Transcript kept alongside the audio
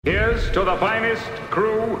Here's to the finest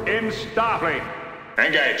crew in Starfleet.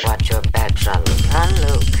 Engage. Watch your back,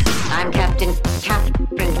 Jean-Luc. I'm Captain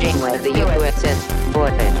Janeway of the USS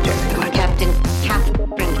Voyager. Captain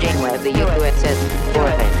Janeway of the USS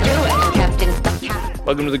Voyager. Captain.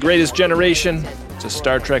 Welcome to The Greatest Generation. It's a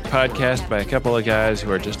Star Trek podcast by a couple of guys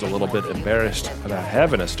who are just a little bit embarrassed about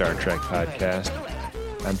having a Star Trek podcast.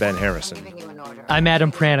 I'm Ben Harrison. I'm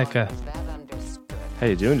Adam Pranica. How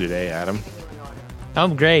you doing today, Adam?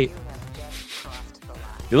 I'm great.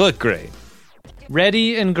 You look great.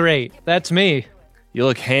 Ready and great. That's me. You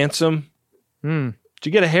look handsome. Did you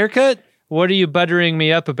get a haircut? What are you buttering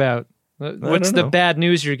me up about? What's the know. bad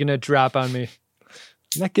news you're going to drop on me?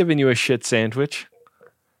 I'm not giving you a shit sandwich.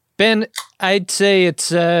 Ben, I'd say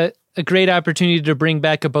it's a great opportunity to bring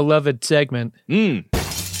back a beloved segment.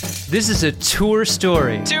 This is a tour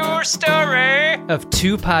story. Tour story! Of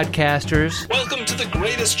two podcasters. Welcome to The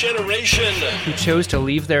Greatest Generation. Who chose to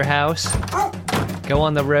leave their house, go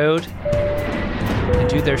on the road, and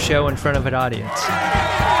do their show in front of an audience.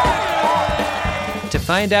 To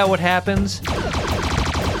find out what happens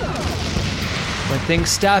when things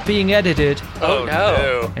stop being edited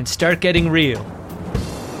and start getting real.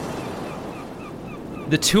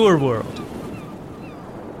 The tour world.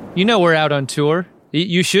 You know we're out on tour.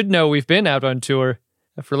 You should know we've been out on tour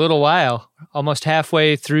for a little while, almost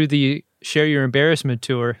halfway through the Share Your Embarrassment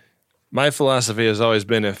tour. My philosophy has always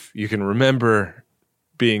been if you can remember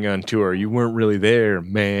being on tour, you weren't really there,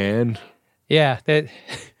 man. Yeah,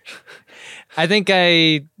 I think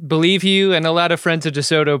I believe you, and a lot of friends of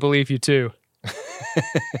DeSoto believe you too.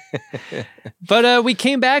 But we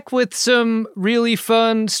came back with some really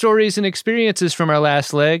fun stories and experiences from our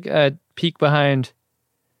last leg. Peek behind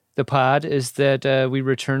the pod is that we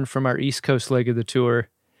returned from our East Coast leg of the tour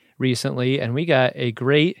recently, and we got a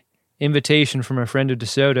great invitation from a friend of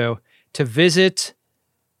DeSoto to visit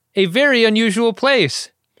a very unusual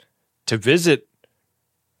place. To visit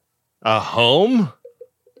a home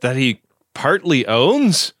that he partly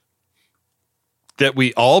owns? That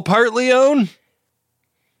we all partly own?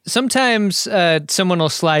 Sometimes someone will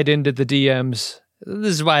slide into the DMs.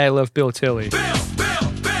 This is why I love Bill Tilley.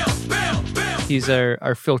 He's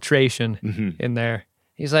our filtration in there.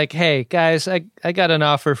 He's like, hey, guys, I got an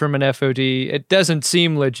offer from an FOD. It doesn't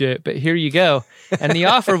seem legit, but here you go. And the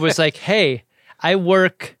offer was like, hey, I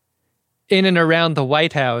work in and around the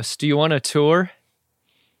White House. Do you want a tour?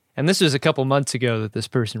 And this was a couple months ago that this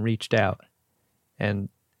person reached out. And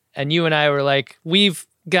you and I were like, we've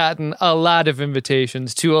gotten a lot of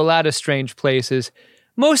invitations to a lot of strange places.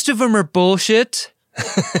 Most of them are bullshit.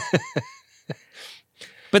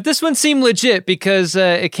 But this one seemed legit because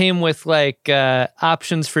it came with like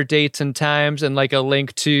options for dates and times and like a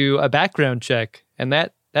link to a background check. And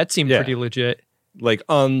that seemed pretty legit. Like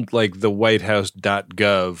on like the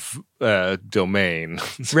whitehouse.gov domain.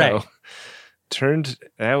 So, right. Turned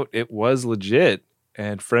out it was legit.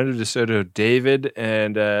 And friend of DeSoto, David,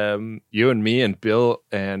 and you and me and Bill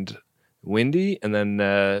and Wendy, and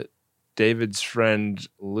then David's friend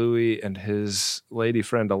Louie and his lady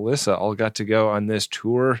friend Alyssa all got to go on this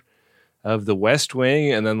tour of the West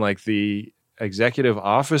Wing and then like the executive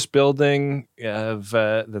office building of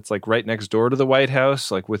that's like right next door to the White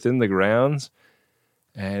House, like within the grounds.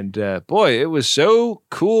 And boy, it was so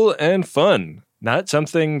cool and fun. Not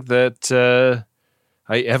something that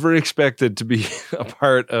I ever expected to be a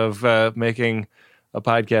part of making a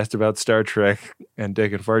podcast about Star Trek and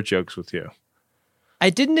dick and fart jokes with you. I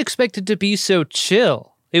didn't expect it to be so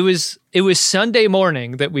chill. It was Sunday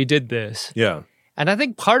morning that we did this. Yeah. And I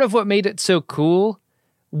think part of what made it so cool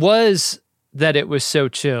was that it was so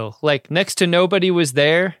chill. Like next to nobody was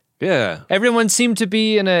there. Yeah. Everyone seemed to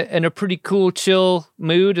be in a pretty cool, chill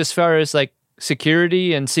mood as far as like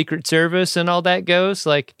security and Secret Service and all that goes.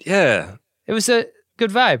 Like, yeah. It was a good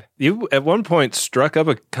vibe. You at one point struck up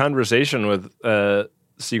a conversation with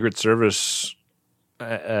Secret Service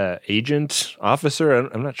agent, officer.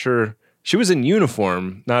 I'm not sure. She was in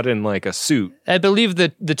uniform, not in like a suit. I believe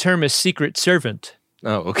that the term is secret servant.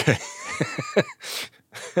 Oh, okay.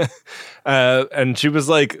 And she was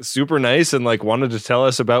like super nice and like wanted to tell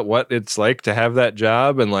us about what it's like to have that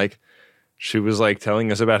job. And like, she was like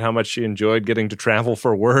telling us about how much she enjoyed getting to travel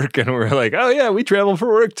for work. And we were like, oh yeah, we travel for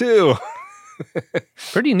work too.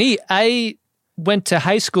 Pretty neat. I went to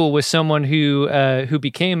high school with someone who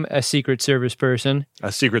became a Secret Service person.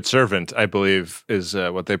 A Secret Servant, I believe, is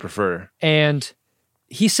what they prefer. And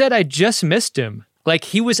he said I just missed him. Like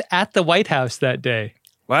he was at the White House that day.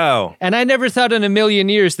 Wow. And I never thought in a million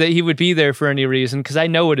years that he would be there for any reason because I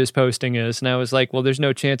know what his posting is. And I was like, well, there's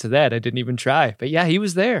no chance of that. I didn't even try. But yeah, he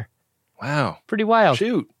was there. Wow. Pretty wild.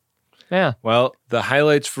 Shoot. Yeah. Well, the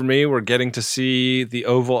highlights for me were getting to see the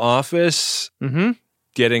Oval Office,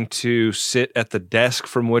 getting to sit at the desk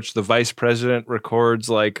from which the vice president records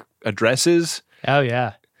like addresses. Oh,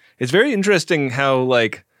 yeah. It's very interesting how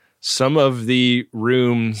like some of the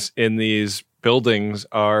rooms in these buildings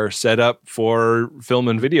are set up for film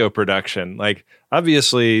and video production. Like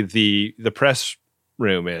obviously the press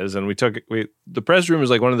room is, and the press room is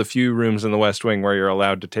like one of the few rooms in the West Wing where you're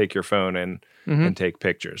allowed to take your phone and take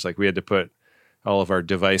pictures. Like we had to put all of our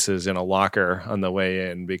devices in a locker on the way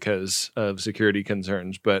in because of security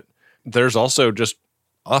concerns. But there's also just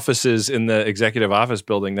offices in the executive office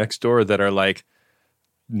building next door that are like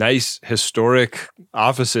nice historic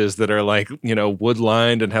offices that are like, you know, wood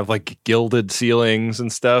lined and have like gilded ceilings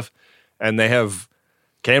and stuff. And they have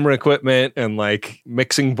camera equipment and like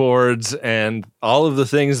mixing boards and all of the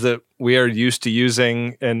things that we are used to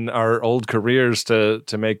using in our old careers to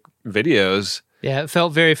make videos. Yeah, it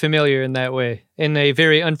felt very familiar in that way, in a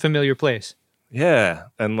very unfamiliar place. Yeah,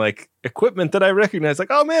 and like equipment that I recognize, like,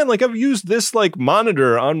 oh man, like I've used this like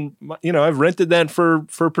monitor on, you know, I've rented that for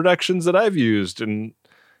productions that I've used and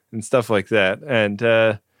stuff like that. And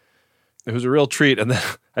it was a real treat. And then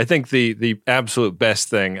I think the absolute best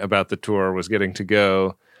thing about the tour was getting to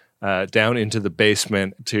go down into the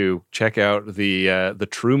basement to check out the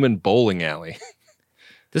Truman Bowling Alley.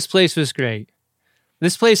 This place was great.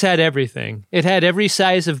 This place had everything. It had every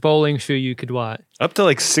size of bowling shoe you could want. Up to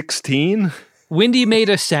like 16? Wendy made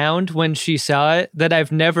a sound when she saw it that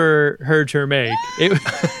I've never heard her make.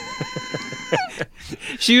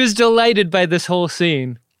 She was delighted by this whole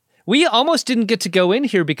scene. We almost didn't get to go in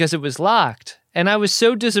here because it was locked, and I was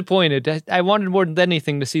so disappointed. I wanted more than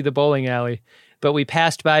anything to see the bowling alley, but we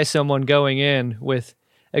passed by someone going in with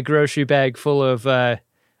a grocery bag full of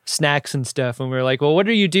snacks and stuff, and we were like, well, what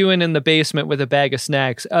are you doing in the basement with a bag of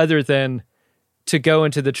snacks other than to go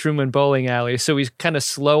into the Truman Bowling Alley? So we kind of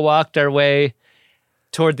slow walked our way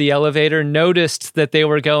toward the elevator, noticed that they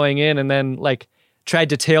were going in, and then like tried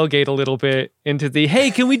to tailgate a little bit into the,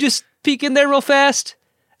 hey, can we just peek in there real fast?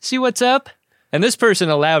 See what's up? And this person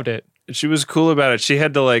allowed it. She was cool about it. She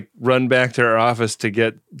had to like run back to her office to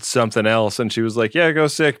get something else. And she was like, yeah, go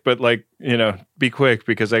sick, but like, you know, be quick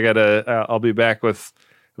because I'll be back with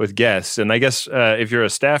guests. And I guess if you're a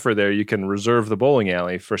staffer there, you can reserve the bowling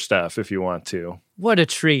alley for stuff if you want to. What a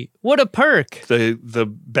treat. What a perk.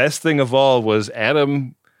 The best thing of all was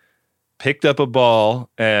Adam picked up a ball,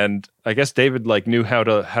 and I guess David like knew how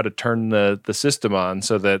to turn the system on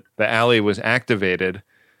so that the alley was activated.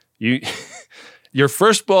 Your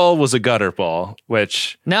first ball was a gutter ball,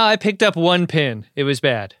 which... No, I picked up one pin. It was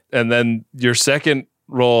bad. And then your second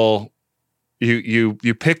roll, you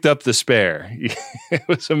picked up the spare. It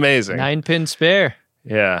was amazing. 9-pin spare.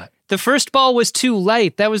 Yeah. The first ball was too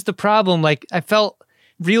light. That was the problem. Like, I felt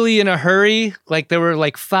really in a hurry. Like, there were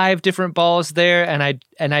like 5 different balls there, and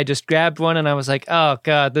I just grabbed one, and I was like, oh,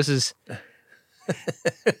 God, this is...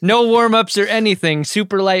 No warm-ups or anything.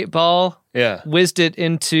 Super light ball. Yeah. Whizzed it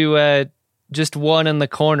into just one in the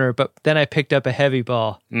corner, but then I picked up a heavy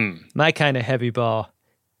ball. My kind of heavy ball.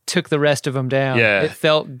 Took the rest of them down. Yeah. It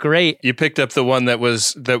felt great. You picked up the one that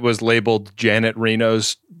was labeled Janet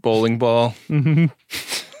Reno's bowling ball. Mm-hmm.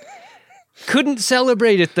 Couldn't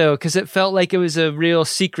celebrate it, though, because it felt like it was a real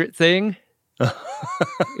secret thing.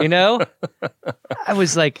 You know? I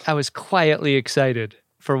was quietly excited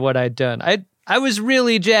for what I'd done. I was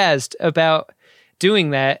really jazzed about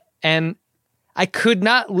doing that, and I could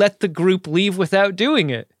not let the group leave without doing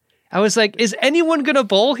it. I was like, is anyone going to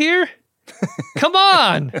bowl here? Come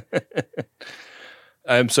on.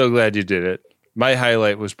 I'm so glad you did it. My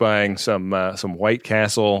highlight was buying some White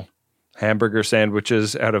Castle hamburger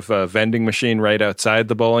sandwiches out of a vending machine right outside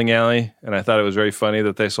the bowling alley, and I thought it was very funny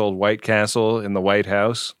that they sold White Castle in the White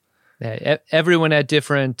House. Yeah, everyone had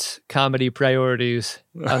different comedy priorities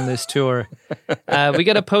on this tour. We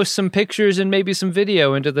got to post some pictures and maybe some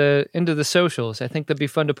video into the socials. I think that'd be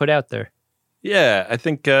fun to put out there. Yeah, I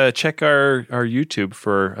think check our YouTube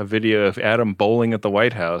for a video of Adam bowling at the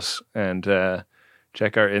White House, and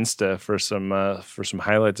check our Insta for some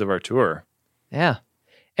highlights of our tour. Yeah,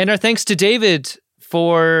 and our thanks to David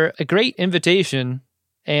for a great invitation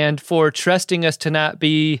and for trusting us to not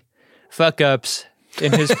be fuck ups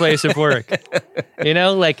in his place of work. You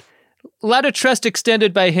know, like a lot of trust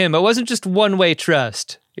extended by him. It wasn't just one-way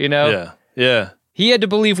trust, you know? Yeah. He had to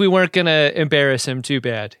believe we weren't going to embarrass him too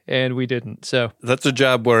bad, and we didn't. So that's a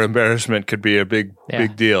job where embarrassment could be a big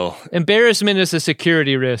deal. Embarrassment is a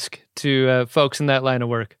security risk to folks in that line of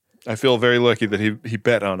work. I feel very lucky that he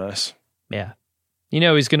bet on us. Yeah. You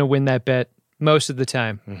know he's going to win that bet most of the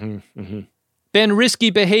time. Mm-hmm, mm-hmm. been risky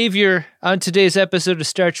behavior on today's episode of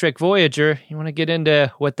Star Trek Voyager. You want to get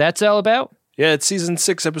into what that's all about? Yeah, it's season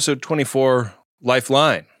 6, episode 24,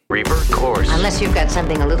 Lifeline. Revert course. Unless you've got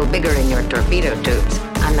something a little bigger in your torpedo tubes,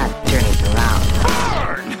 I'm not turning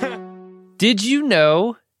around. Did you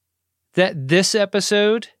know that this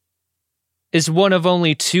episode is one of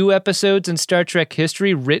only 2 episodes in Star Trek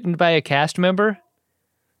history written by a cast member?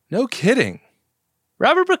 No kidding.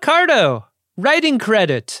 Robert Picardo, writing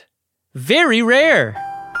credit. Very rare.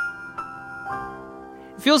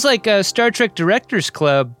 It feels like a Star Trek Directors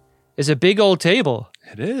Club is a big old table.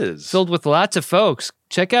 It is. Filled with lots of folks.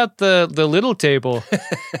 Check out the little table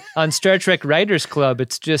on Star Trek Writers Club.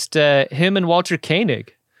 It's just him and Walter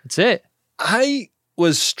Koenig. That's it. I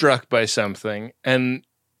was struck by something, and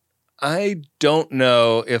I don't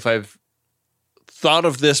know if I've thought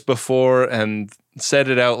of this before and said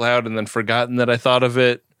it out loud and then forgotten that I thought of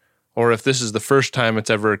it, or if this is the first time it's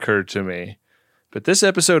ever occurred to me. But this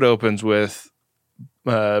episode opens with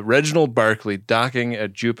Reginald Barclay docking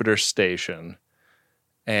at Jupiter Station,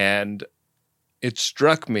 and it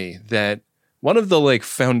struck me that one of the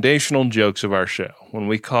foundational jokes of our show, when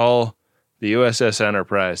we call the USS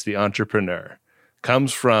Enterprise the Entrepreneur,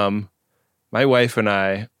 comes from my wife and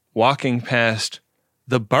I walking past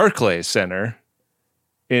the Barclay Center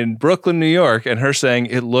in Brooklyn, New York, and her saying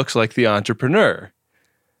it looks like the Entrepreneur.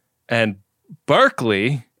 And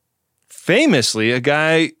Barclay, famously, a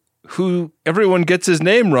guy who everyone gets his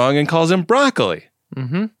name wrong and calls him Broccoli.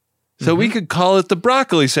 Mm-hmm. So we could call it the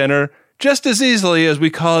Broccoli Center just as easily as we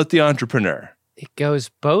call it the Entrepreneur. It goes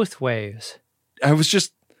both ways. I was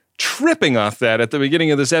just tripping off that at the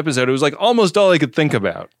beginning of this episode. It was like almost all I could think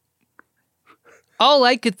about. All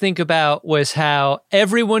I could think about was how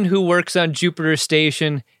everyone who works on Jupiter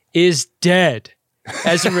Station is dead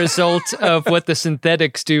as a result of what the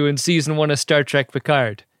synthetics do in season 1 of Star Trek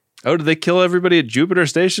Picard. Oh, did they kill everybody at Jupiter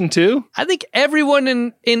Station too? I think everyone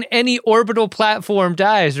in any orbital platform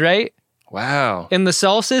dies, right? Wow. In the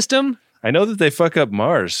Sol system? I know that they fuck up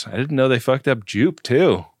Mars. I didn't know they fucked up Jupe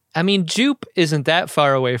too. I mean, Jupe isn't that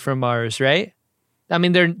far away from Mars, right? I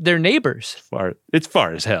mean, they're neighbors. It's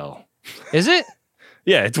far as hell. Is it?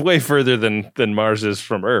 Yeah, it's way further than Mars is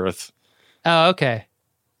from Earth. Oh, okay.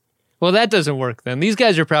 Well, that doesn't work then. These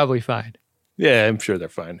guys are probably fine. Yeah, I'm sure they're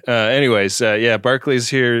fine. Anyways, Barclay's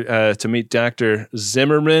here to meet Dr.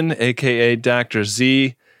 Zimmerman, a.k.a. Dr.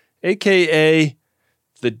 Z, a.k.a.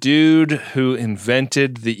 the dude who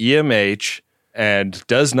invented the EMH and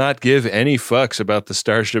does not give any fucks about the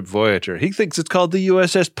Starship Voyager. He thinks it's called the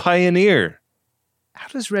USS Pioneer. How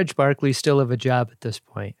does Reg Barclay still have a job at this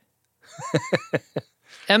point?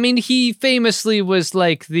 I mean, he famously was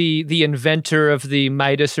like the inventor of the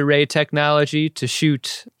Midas array technology to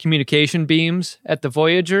shoot communication beams at the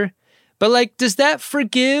Voyager. But does that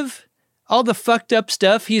forgive all the fucked up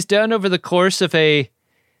stuff he's done over the course of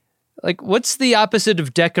what's the opposite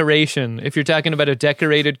of decoration if you're talking about a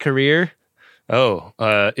decorated career? Oh,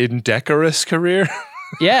 indecorous career?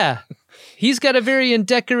 Yeah. He's got a very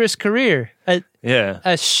indecorous career.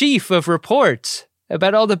 A sheaf of reports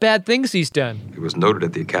about all the bad things he's done. He was noted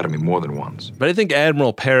at the Academy more than once. But I think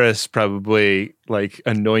Admiral Paris probably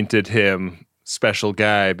anointed him special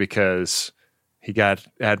guy because he got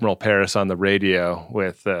Admiral Paris on the radio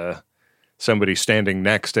with somebody standing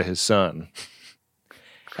next to his son.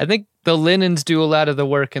 I think the linens do a lot of the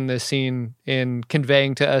work in this scene in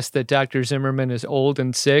conveying to us that Dr. Zimmerman is old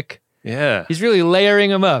and sick. Yeah. He's really layering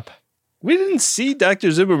him up. We didn't see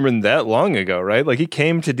Dr. Zimmerman that long ago, right? He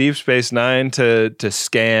came to Deep Space Nine to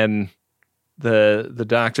scan the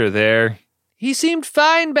doctor there. He seemed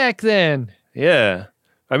fine back then. Yeah.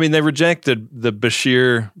 I mean, they rejected the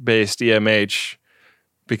Bashir-based EMH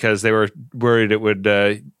because they were worried it would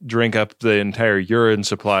drink up the entire urine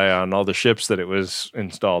supply on all the ships that it was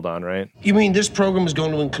installed on, right? You mean this program is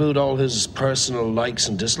going to include all his personal likes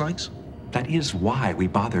and dislikes? That is why we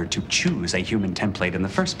bothered to choose a human template in the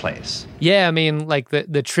first place. Yeah, I mean,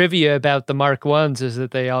 the trivia about the Mark I's is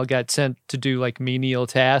that they all got sent to do menial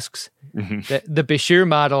tasks. Mm-hmm. The Bashir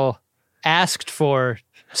model asked for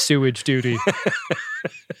sewage duty.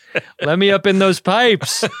 Let me up in those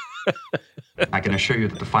pipes. I can assure you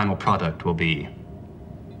that the final product will be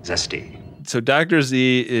zesty. So Dr.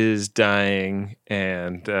 Z is dying,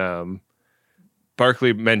 and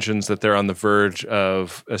Barclay mentions that they're on the verge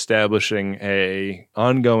of establishing a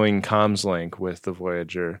ongoing comms link with the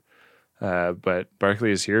Voyager. But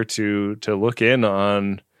Barclay is here to look in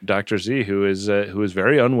on Dr. Z, who is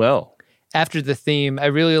very unwell. After the theme, I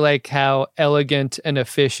really like how elegant and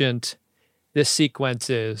efficient this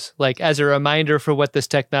sequence is. As a reminder for what this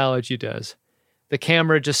technology does. The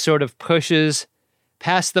camera just sort of pushes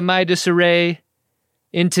past the Midas Array,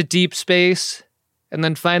 into deep space, and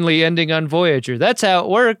then finally ending on Voyager. That's how it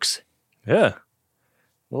works. Yeah.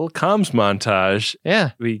 Little comms montage.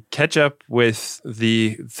 Yeah. We catch up with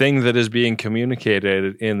the thing that is being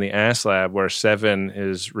communicated in the ass lab where Seven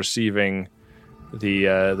is receiving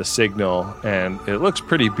the signal, and it looks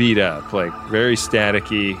pretty beat up, like very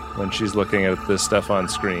staticky when she's looking at the stuff on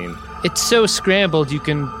screen. It's so scrambled you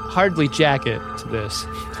can hardly jack it to this.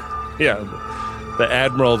 Yeah. The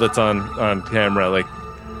Admiral that's on camera, like,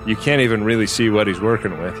 you can't even really see what he's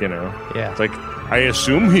working with, you know? Yeah. It's like, I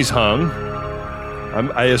assume he's hung.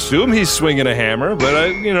 I assume he's swinging a hammer,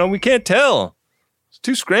 but, we can't tell. It's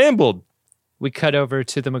too scrambled. We cut over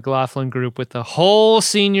to the McLaughlin group with the whole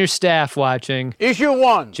senior staff watching. Issue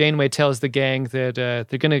 1. Janeway tells the gang that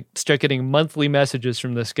they're going to start getting monthly messages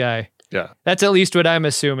from this guy. Yeah. That's at least what I'm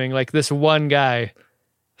assuming. Like, this one guy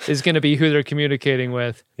is going to be who they're communicating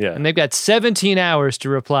with. Yeah. And they've got 17 hours to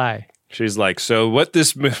reply. She's like, so what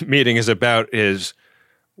this meeting is about is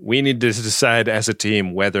we need to decide as a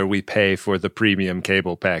team whether we pay for the premium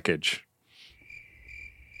cable package.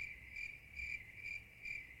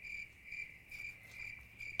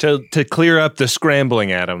 To clear up the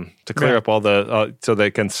scrambling, Adam. To clear up all the, so they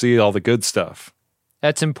can see all the good stuff.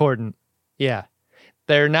 That's important. Yeah.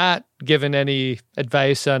 They're not given any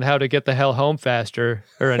advice on how to get the hell home faster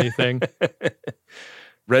or anything.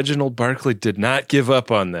 Reginald Barclay did not give up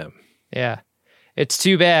on them. Yeah. It's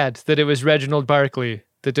too bad that it was Reginald Barclay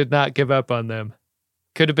that did not give up on them.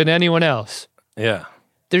 Could have been anyone else. Yeah.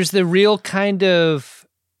 There's the real kind of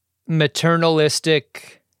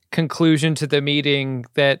maternalistic conclusion to the meeting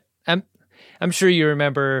that I'm sure you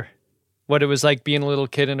remember what it was like being a little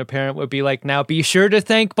kid and a parent would be like, now be sure to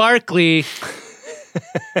thank Barclay.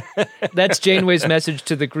 That's Janeway's message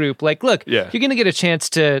to the group. Like, look, you're going to get a chance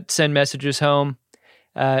to send messages home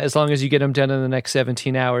as long as you get them done in the next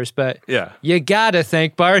 17 hours. But you got to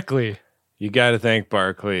thank Barclay. You got to thank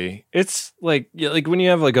Barclay. It's like when you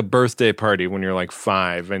have like a birthday party when you're like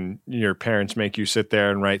 5 and your parents make you sit there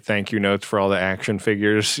and write thank you notes for all the action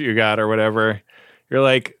figures you got or whatever. You're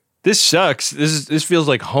like, this sucks. This feels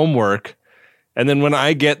like homework. And then when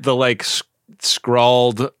I get the like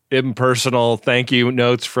scrawled impersonal thank you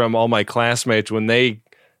notes from all my classmates when they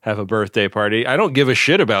have a birthday party, I don't give a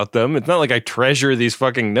shit about them. It's not like I treasure these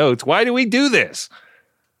fucking notes. Why do we do this?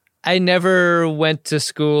 I never went to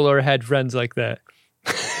school or had friends like that.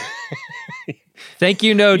 Thank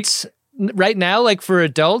you notes right now, like for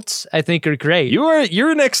adults, I think are great.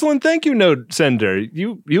 You're an excellent thank you note sender.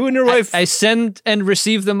 You and your wife. I send and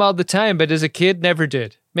receive them all the time, but as a kid, never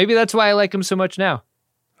did. Maybe that's why I like them so much now.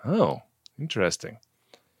 Oh, interesting.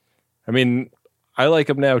 I mean, I like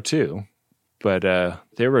them now too, but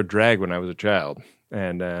they were a drag when I was a child.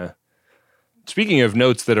 And speaking of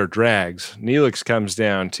notes that are drags, Neelix comes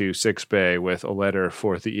down to 6 Bay with a letter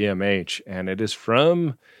for the EMH, and it is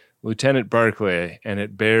from Lieutenant Barclay, and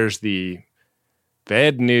it bears the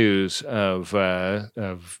bad news of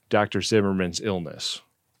Dr. Zimmerman's illness.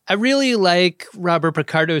 I really like Robert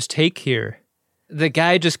Picardo's take here. The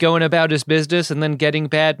guy just going about his business and then getting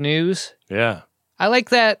bad news. Yeah. I like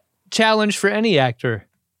that challenge for any actor,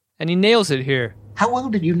 and he nails it here. How well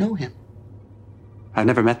did you know him? I've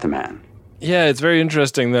never met the man. Yeah, it's very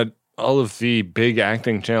interesting that all of the big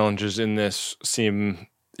acting challenges in this seem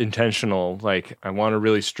intentional. Like, I want to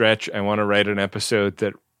really stretch. I want to write an episode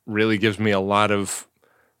that really gives me a lot of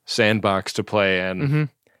sandbox to play in. Mm-hmm.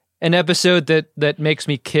 An episode that makes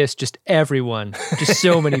me kiss just everyone, just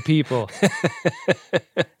so many people.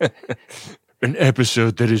 An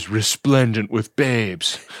episode that is resplendent with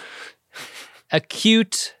babes.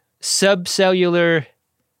 Acute subcellular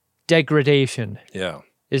degradation. Yeah.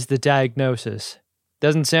 Is the diagnosis.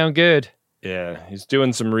 Doesn't sound good. Yeah, he's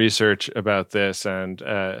doing some research about this and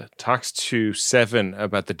talks to Seven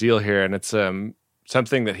about the deal here, and it's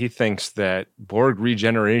something that he thinks that Borg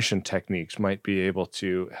regeneration techniques might be able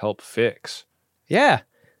to help fix. Yeah,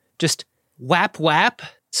 just whap,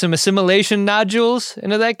 some assimilation nodules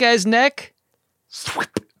into that guy's neck.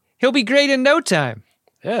 He'll be great in no time.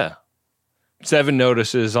 Yeah. Seven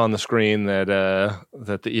notices on the screen that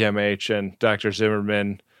the EMH and Dr.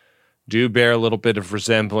 Zimmerman do bear a little bit of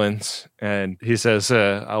resemblance, and he says,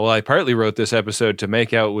 well, I partly wrote this episode to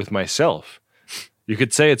make out with myself. You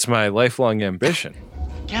could say it's my lifelong ambition.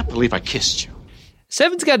 Can't believe I kissed you.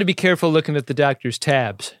 Seven's got to be careful looking at the doctor's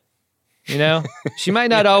tabs. You know? She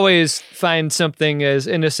might not always find something as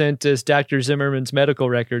innocent as Dr. Zimmerman's medical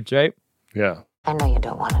records, right? Yeah. I know you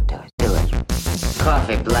don't want to do it. Do it.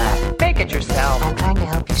 Coffee black. Make it yourself. I'm trying to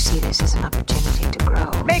help you see this as an opportunity to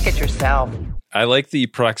grow. Make it yourself. I like the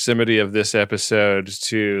proximity of this episode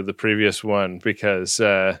to the previous one because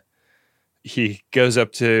he goes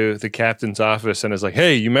up to the captain's office and is like,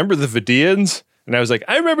 hey, you remember the Vidians? And I was like,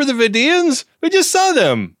 I remember the Vidians. We just saw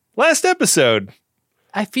them last episode.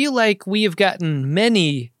 I feel like we have gotten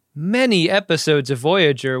many, many episodes of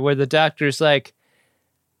Voyager where the Doctor's like,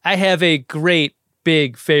 I have a great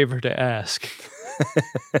big favor to ask.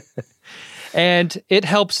 And it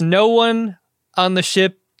helps no one on the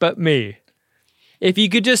ship but me. If you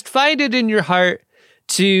could just find it in your heart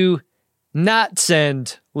to not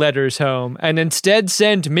send letters home and instead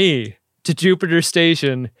send me to Jupiter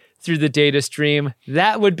Station through the data stream,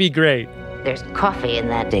 that would be great. There's coffee in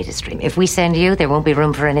that data stream. If we send you, there won't be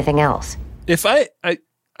room for anything else. If I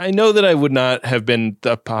know that I would not have been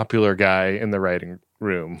the popular guy in the writing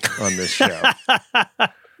room on this show.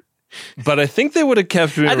 But I think they would have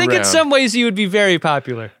kept me around. I think in some ways you would be very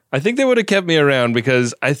popular. I think they would have kept me around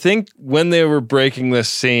because I think when they were breaking this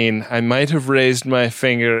scene, I might have raised my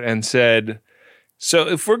finger and said, so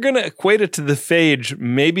if we're going to equate it to the phage,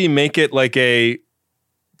 maybe make it like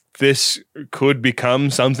this could become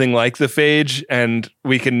something like the phage and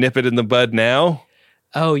we can nip it in the bud now.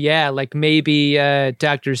 Oh, yeah. Like maybe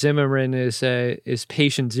Dr. Zimmerman is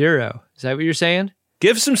patient zero. Is that what you're saying?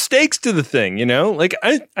 Give some stakes to the thing, you know? Like,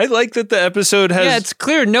 I like that the episode has... Yeah, it's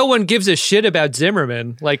clear no one gives a shit about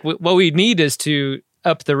Zimmerman. Like, what we need is to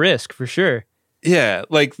up the risk, for sure. Yeah,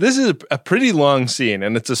 like, this is a pretty long scene,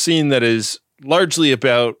 and it's a scene that is largely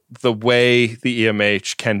about the way the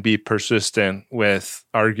EMH can be persistent with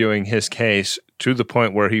arguing his case to the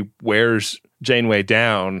point where he wears Janeway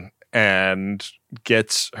down and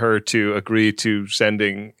gets her to agree to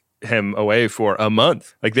sending him away for a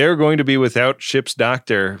month. Like, they're going to be without ship's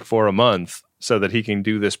doctor for a month so that he can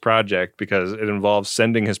do this project because it involves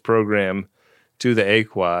sending his program to the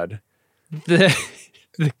A-Quad. The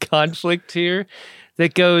conflict here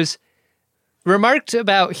that goes remarked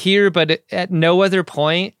about here, but at no other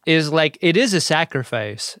point is like, it is a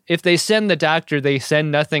sacrifice. If they send the doctor, they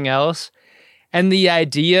send nothing else. And the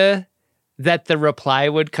idea that the reply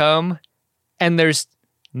would come and there's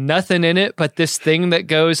nothing in it but this thing that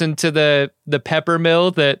goes into the pepper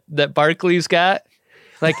mill that Barclay's got.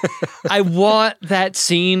 Like, I want that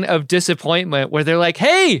scene of disappointment where they're like,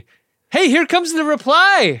 hey, here comes the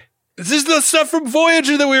reply. This is the stuff from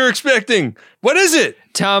Voyager that we were expecting. What is it?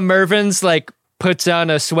 Tom Mervin's like puts on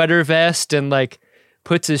a sweater vest and like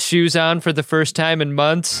puts his shoes on for the first time in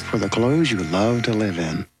months. For the clothes you love to live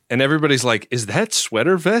in. And everybody's like, is that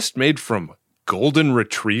sweater vest made from golden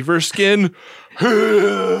retriever skin?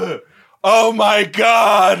 Oh my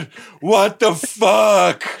God. What the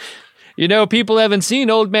fuck? You know, people haven't seen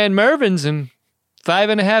Old Man Mervin's in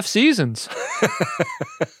 5.5 seasons.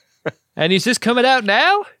 And he's just coming out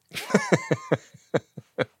now?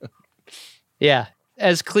 Yeah.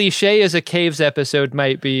 As cliche as a Caves episode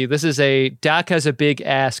might be, this is a Doc has a big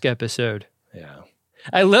ask episode. Yeah.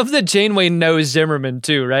 I love that Janeway knows Zimmerman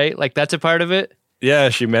too, right? Like, that's a part of it. Yeah,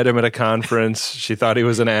 she met him at a conference. She thought he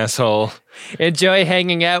was an asshole. Enjoy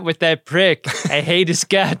hanging out with that prick. I hate his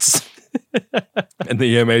guts. And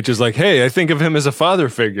the EMH is like, hey, I think of him as a father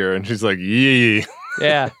figure. And she's like, yee.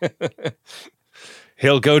 Yeah.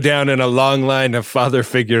 He'll go down in a long line of father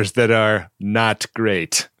figures that are not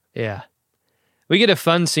great. Yeah. We get a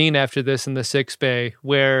fun scene after this in the 6 bay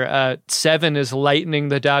where Seven is lightening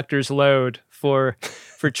the doctor's load for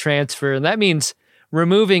transfer. And that means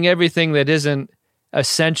removing everything that isn't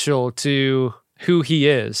essential to who he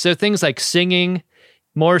is. So things like singing,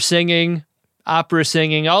 more singing, opera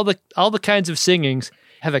singing, all the kinds of singings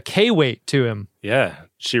have a K weight to him. Yeah.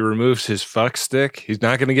 She removes his fuck stick. He's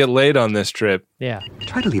not going to get laid on this trip. Yeah.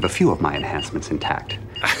 Try to leave a few of my enhancements intact.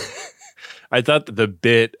 I thought that the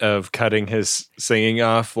bit of cutting his singing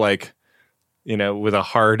off, like, you know, with a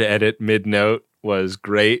hard edit mid-note was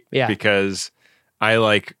great. Yeah. Because I,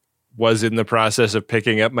 like, was in the process of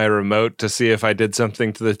picking up my remote to see if I did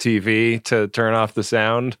something to the TV to turn off the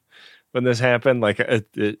sound when this happened. Like,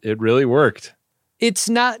 it really worked. It's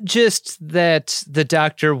not just that the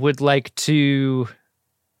doctor would like to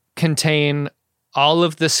contain all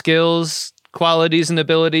of the skills, qualities, and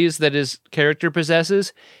abilities that his character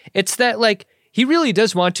possesses. It's that, like, he really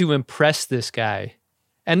does want to impress this guy.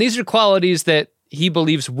 And these are qualities that he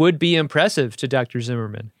believes would be impressive to Dr.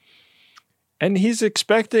 Zimmerman. And he's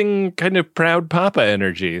expecting kind of proud papa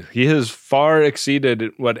energy. He has far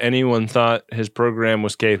exceeded what anyone thought his program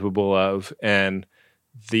was capable of. And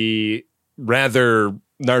the rather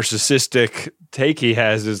narcissistic take he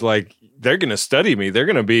has is like, they're going to study me. They're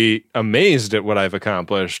going to be amazed at what I've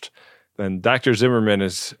accomplished. And Dr. Zimmerman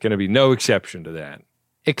is going to be no exception to that.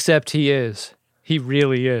 Except he is. He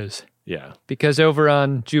really is. Yeah. Because over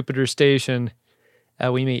on Jupiter Station,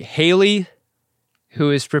 we meet Haley,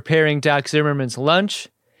 who is preparing Doc Zimmerman's lunch.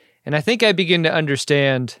 And I think I begin to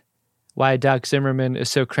understand why Doc Zimmerman is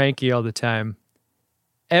so cranky all the time.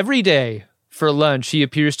 Every day for lunch, he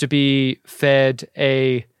appears to be fed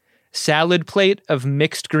a salad plate of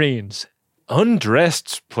mixed greens.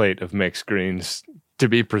 Undressed plate of mixed greens, to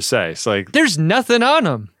be precise. Like, there's nothing on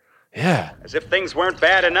them. Yeah. As if things weren't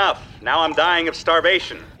bad enough. Now I'm dying of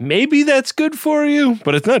starvation. Maybe that's good for you,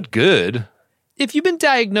 but it's not good. If you've been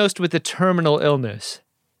diagnosed with a terminal illness,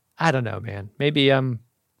 I don't know, man. Maybe I'm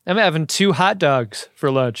having 2 hot dogs for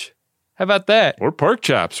lunch. How about that? Or pork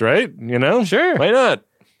chops, right? You know? Sure. Why not?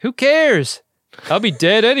 Who cares? I'll be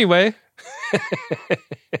dead anyway.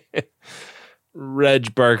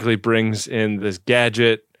 Reg Barkley brings in this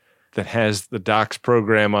gadget that has the doc's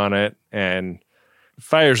program on it and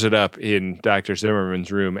fires it up in Dr.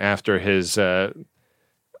 Zimmerman's room after his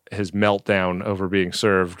meltdown over being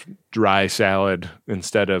served dry salad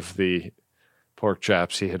instead of the pork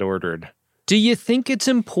chops he had ordered. Do you think it's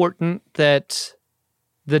important that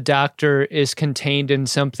the doctor is contained in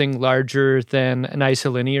something larger than an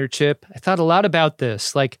isolinear chip? I thought a lot about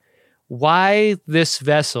this. Like, why this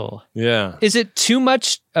vessel? Yeah. Is it too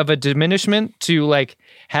much of a diminishment to, like,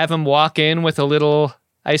 have him walk in with a little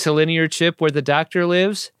isolinear chip where the doctor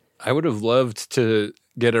lives? I would have loved to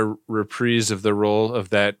get a reprise of the role of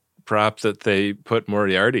that prop that they put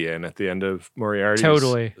Moriarty in at the end of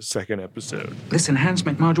Moriarty's second episode. This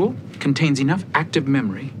enhancement module contains enough active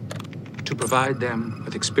memory to provide them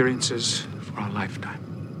with experiences for a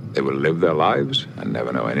lifetime. They will live their lives and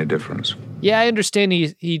never know any difference. Yeah, I understand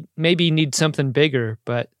he maybe needs something bigger,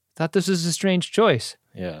 but thought this was a strange choice.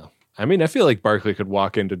 Yeah. I mean, I feel like Barkley could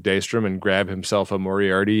walk into Daystrom and grab himself a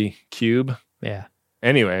Moriarty cube. Yeah.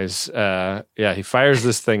 Anyways, he fires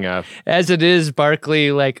this thing up. As it is,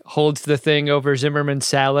 Barkley, like, holds the thing over Zimmerman's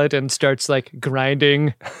salad and starts, like,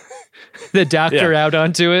 grinding the doctor out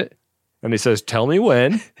onto it. And he says, "Tell me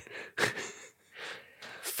when."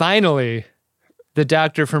 Finally, the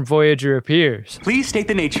doctor from Voyager appears. Please state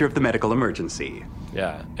the nature of the medical emergency.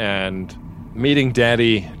 Yeah, and meeting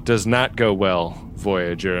Daddy does not go well,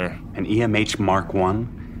 Voyager. An EMH Mark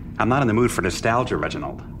 1? I'm not in the mood for nostalgia,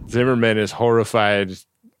 Reginald. Zimmerman is horrified,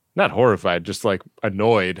 not horrified, just like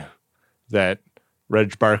annoyed that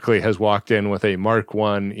Reg Barkley has walked in with a Mark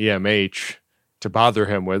 1 EMH to bother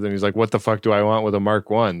him with. And he's like, what the fuck do I want with a Mark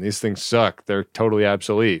 1? These things suck. They're totally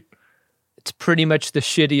obsolete. It's pretty much the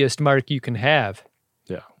shittiest mark you can have.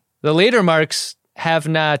 Yeah. The later marks have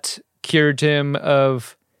not cured him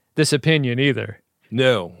of this opinion either.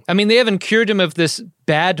 No. I mean, they haven't cured him of this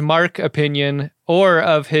bad mark opinion or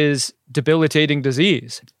of his debilitating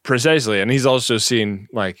disease. Precisely. And he's also seen,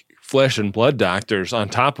 like, flesh and blood doctors on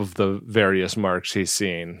top of the various marks he's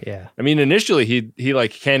seen. Yeah. I mean, initially he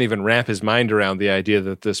like can't even wrap his mind around the idea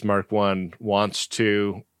that this Mark 1 wants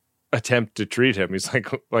to attempt to treat him. He's like,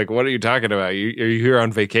 what are you talking about? Are you here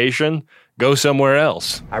on vacation? Go somewhere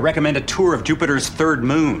else. I recommend a tour of Jupiter's third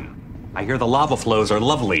moon. I hear the lava flows are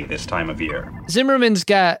lovely this time of year. Zimmerman's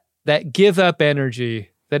got that give up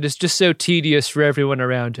energy that is just so tedious for everyone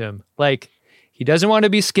around him. Like, he doesn't want to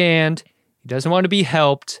be scanned. He doesn't want to be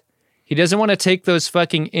helped. He doesn't want to take those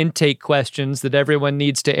fucking intake questions that everyone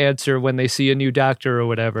needs to answer when they see a new doctor or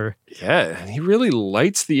whatever. Yeah, he really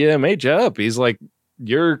lights the EMH up. He's like,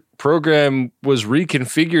 your program was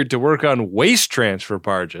reconfigured to work on waste transfer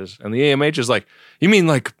barges. And the EMH is like, you mean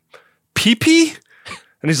like Peepee?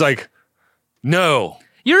 And he's like, no.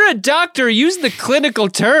 You're a doctor. Use the clinical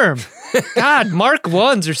term. God, Mark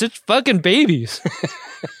 1s are such fucking babies.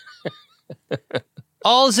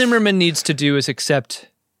 All Zimmerman needs to do is accept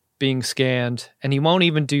being scanned, and he won't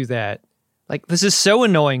even do that. Like, this is so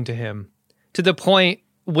annoying to him, to the point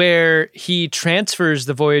where he transfers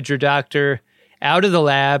the Voyager doctor out of the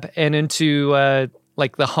lab and into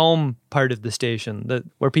like the home part of the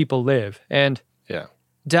station, where people live. And yeah,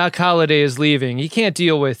 Doc Holliday is leaving. He can't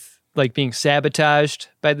deal with like being sabotaged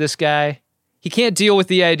by this guy. He can't deal with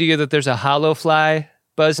the idea that there's a hollow fly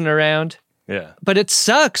buzzing around. Yeah. But it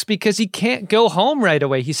sucks because he can't go home right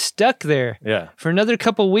away. He's stuck there for another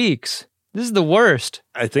couple weeks. This is the worst.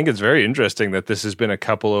 I think it's very interesting that this has been a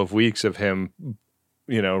couple of weeks of him,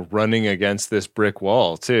 running against this brick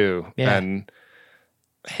wall too. Yeah. And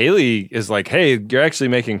Haley is like, hey, you're actually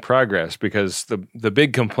making progress, because the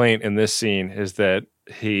big complaint in this scene is that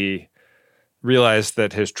he realized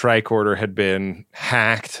that his tricorder had been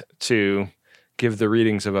hacked to give the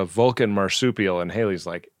readings of a Vulcan marsupial. And Haley's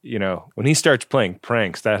like, when he starts playing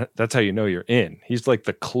pranks, that's how you know you're in. He's like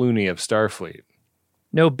the Clooney of Starfleet.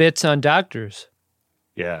 No bits on doctors.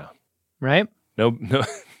 Yeah. Right? No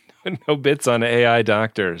bits on AI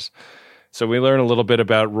doctors. So we learn a little bit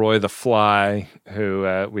about Roy the Fly,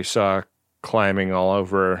 who we saw climbing all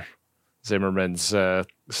over Zimmerman's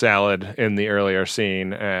salad in the earlier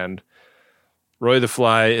scene. And Roy the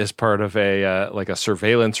Fly is part of a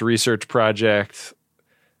surveillance research project.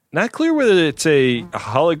 Not clear whether it's a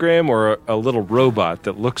hologram or a little robot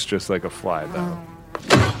that looks just like a fly, though.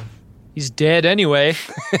 He's dead anyway.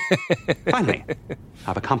 Finally,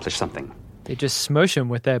 I've accomplished something. They just smush him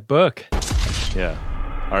with that book. Yeah.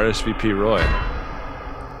 RSVP Roy.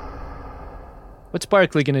 What's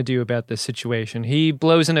Barkley going to do about this situation? He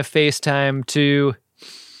blows in a FaceTime to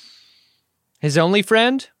his only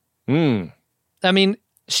friend? I mean,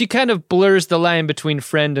 she kind of blurs the line between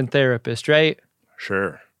friend and therapist, right?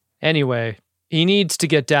 Sure. Anyway, he needs to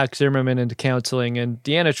get Doc Zimmerman into counseling, and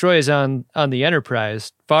Deanna Troi is on the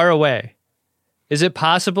Enterprise, far away. Is it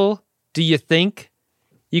possible, do you think,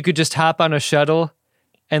 you could just hop on a shuttle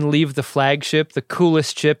and leave the flagship, the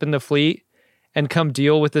coolest ship in the fleet, and come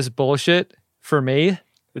deal with this bullshit for me?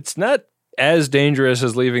 It's not as dangerous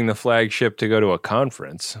as leaving the flagship to go to a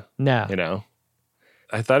conference. No. You know?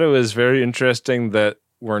 I thought it was very interesting that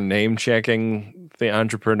we're name-checking the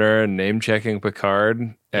entrepreneur and name-checking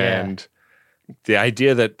Picard. And the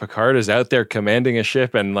idea that Picard is out there commanding a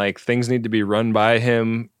ship and, like, things need to be run by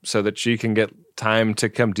him so that she can get time to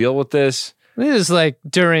come deal with this. This is like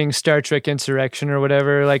during Star Trek Insurrection or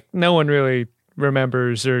whatever. Like, no one really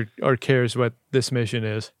remembers or cares what this mission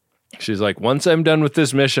is. She's like, once I'm done with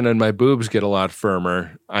this mission and my boobs get a lot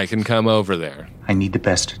firmer, I can come over there. I need the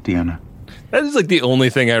best, Deanna. That is like the only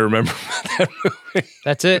thing I remember about that movie.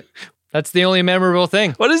 That's it. That's the only memorable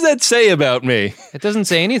thing. What does that say about me? It doesn't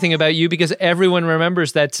say anything about you because everyone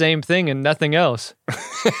remembers that same thing and nothing else.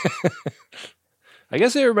 I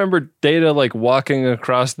guess I remember Data like walking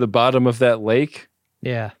across the bottom of that lake.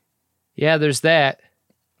 Yeah. Yeah, there's that.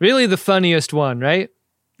 Really the funniest one, right?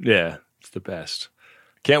 Yeah, it's the best.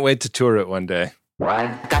 Can't wait to tour it one day.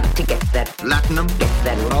 I've got to get that Platinum. Get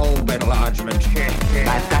that Lobe enlargement.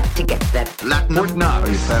 I've got to get that Platinum. Would not.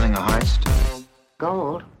 Are you planning a heist?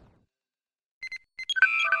 gold.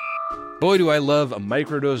 Boy, do I love a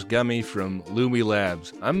microdose gummy from Lumi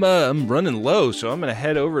Labs. I'm running low, so I'm going to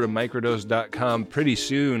head over to microdose.com pretty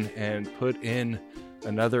soon and put in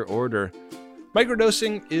another order.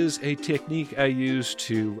 Microdosing is a technique I use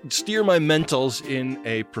to steer my mentals in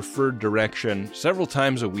a preferred direction several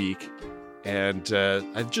times a week. And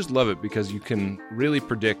I just love it because you can really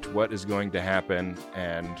predict what is going to happen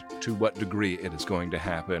and to what degree it is going to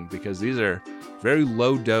happen, because these are very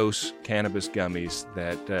low-dose cannabis gummies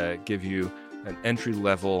that give you an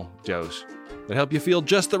entry-level dose that help you feel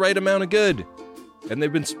just the right amount of good. And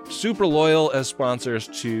they've been super loyal as sponsors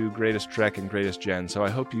to Greatest Trek and Greatest Gen, so I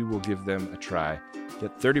hope you will give them a try.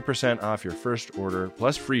 Get 30% off your first order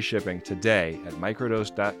plus free shipping today at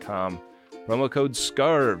microdose.com. Promo code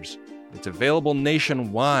SCARVES. It's available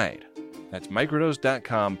nationwide. That's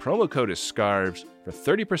microdose.com. Promo code is SCARVES for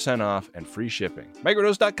 30% off and free shipping.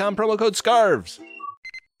 Microdose.com, promo code SCARVES.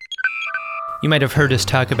 You might have heard us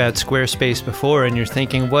talk about Squarespace before, and you're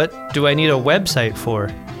thinking, what do I need a website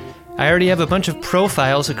for? I already have a bunch of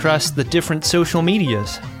profiles across the different social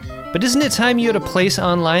medias. But isn't it time you had a place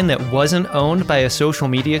online that wasn't owned by a social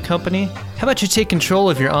media company? How about you take control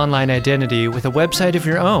of your online identity with a website of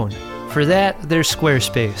your own? For that, there's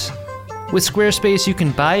Squarespace. With Squarespace, you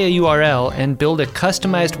can buy a URL and build a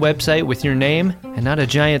customized website with your name and not a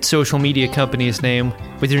giant social media company's name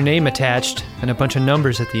with your name attached and a bunch of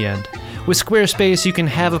numbers at the end. With Squarespace, you can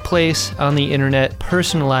have a place on the internet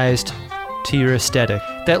personalized to your aesthetic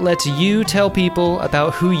that lets you tell people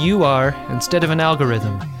about who you are instead of an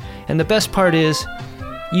algorithm. And the best part is,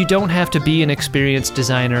 you don't have to be an experienced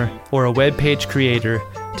designer or a web page creator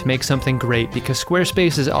to make something great, because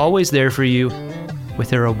Squarespace is always there for you with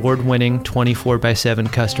their award-winning 24/7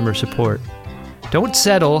 customer support. Don't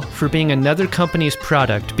settle for being another company's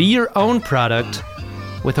product. Be your own product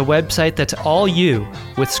with a website that's all you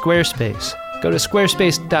with Squarespace. Go to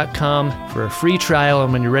squarespace.com for a free trial,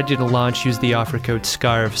 and when you're ready to launch, use the offer code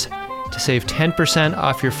SCARVES to save 10%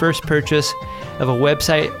 off your first purchase of a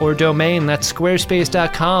website or domain. That's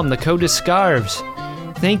squarespace.com. The code is SCARVES.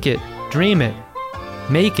 Think it, dream it,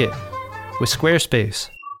 make it with Squarespace.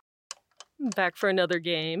 Back for another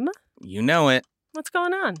game. You know it. What's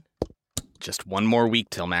going on? Just one more week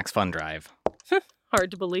till Max Fun Drive. Hard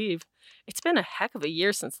to believe. It's been a heck of a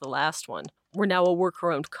year since the last one. We're now a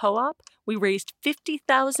worker-owned co-op. We raised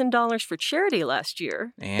 $50,000 for charity last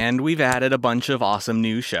year. And we've added a bunch of awesome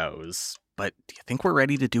new shows. But do you think we're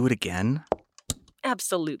ready to do it again?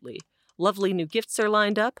 Absolutely. Lovely new gifts are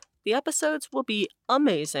lined up. The episodes will be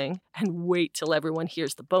amazing, and wait till everyone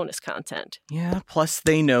hears the bonus content. Yeah, plus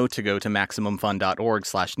they know to go to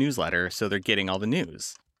MaximumFun.org/newsletter, so they're getting all the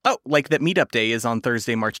news. Oh, like that meetup day is on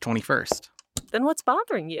Thursday, March 21st. Then what's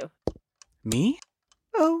bothering you? Me?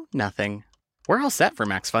 Oh, nothing. We're all set for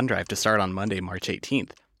Max Fun Drive to start on Monday, March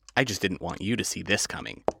 18th. I just didn't want you to see this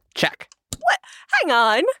coming. Check. What? Hang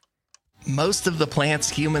on. Most of the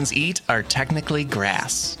plants humans eat are technically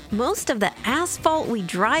grass. Most of the asphalt we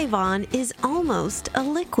drive on is almost a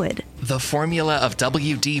liquid. The formula of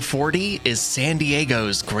WD-40 is San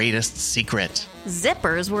Diego's greatest secret.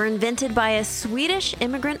 Zippers were invented by a Swedish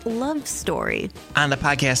immigrant love story. On the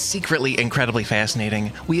podcast Secretly Incredibly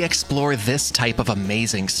Fascinating, we explore this type of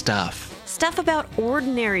amazing stuff. Stuff about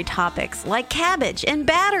ordinary topics like cabbage and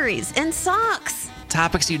batteries and socks.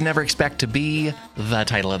 Topics you'd never expect to be the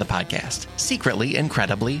title of the podcast. Secretly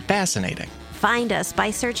Incredibly Fascinating. Find us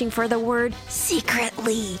by searching for the word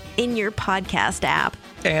secretly in your podcast app.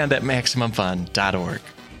 And at MaximumFun.org.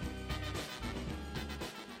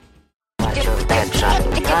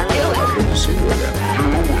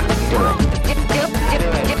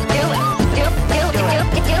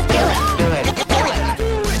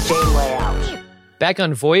 Back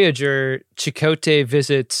on Voyager, Chakotay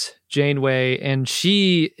visits Janeway, and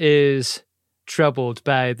she is troubled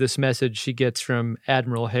by this message she gets from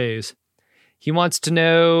Admiral Hayes. He wants to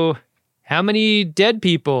know how many dead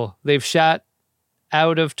people they've shot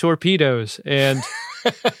out of torpedoes. And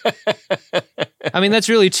I mean, that's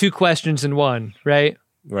really two questions in one, right?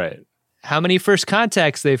 Right. How many first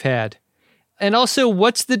contacts they've had. And also,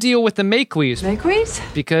 what's the deal with the Maquis? Maquis?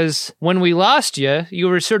 Because when we lost you, you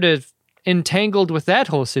were sort of entangled with that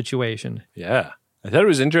whole situation. Yeah. I thought it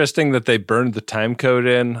was interesting that they burned the time code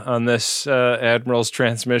in on this Admiral's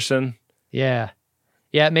transmission. Yeah.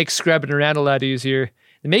 Yeah, it makes scrubbing around a lot easier.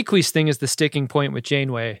 The Maquis thing is the sticking point with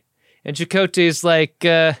Janeway. And Chakotay's like,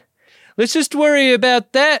 let's just worry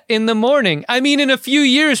about that in the morning. I mean, in a few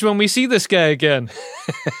years when we see this guy again.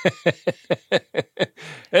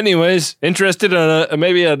 Anyways, interested in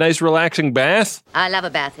maybe a nice relaxing bath? I love a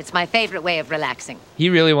bath. It's my favorite way of relaxing. He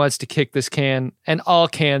really wants to kick this can and all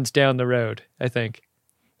cans down the road, I think.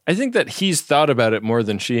 I think that he's thought about it more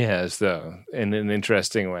than she has, though, in an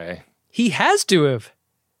interesting way. He has to have.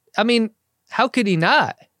 I mean, how could he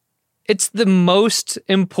not? It's the most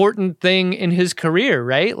important thing in his career,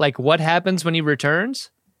 right? Like, what happens when he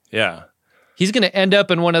returns? Yeah. He's going to end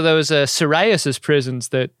up in one of those psoriasis prisons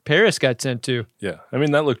that Paris got sent to. Yeah. I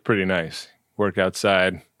mean, that looked pretty nice. Work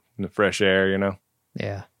outside in the fresh air, you know?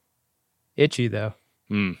 Yeah. Itchy, though.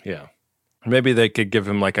 Yeah. Maybe they could give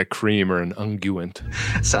him like a cream or an unguent.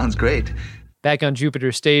 Sounds great. Back on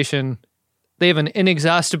Jupiter Station, they have an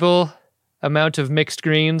inexhaustible amount of mixed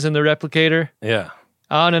greens in the replicator. Yeah.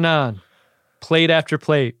 On and on. Plate after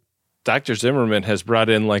plate. Dr. Zimmerman has brought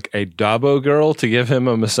in like a Dabo girl to give him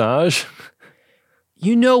a massage.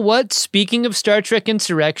 You know what? Speaking of Star Trek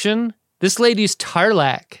Insurrection, this lady's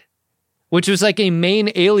Tarlac, which was like a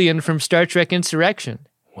main alien from Star Trek Insurrection.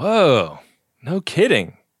 Whoa. No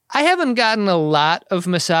kidding. I haven't gotten a lot of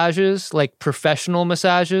massages, like professional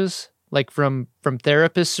massages, like from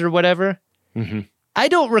therapists or whatever. Mm-hmm. I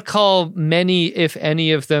don't recall many, if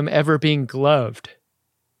any of them, ever being gloved.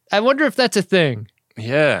 I wonder if that's a thing.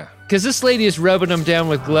 Yeah. Because this lady is rubbing them down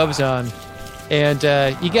with gloves on. And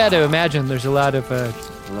you got to imagine there's a lot of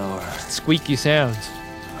squeaky sounds.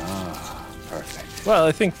 Oh, perfect. Well,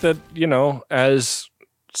 I think that, you know, as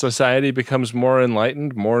society becomes more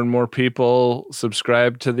enlightened, more and more people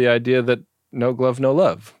subscribe to the idea that no glove, no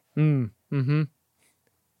love. Mm-hmm.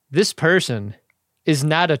 This person is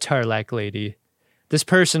not a Tarlac lady. This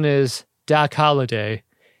person is Doc Holliday.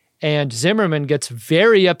 And Zimmerman gets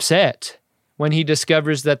very upset when he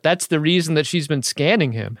discovers that that's the reason that she's been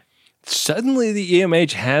scanning him. Suddenly the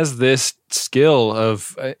EMH has this skill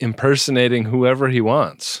of impersonating whoever he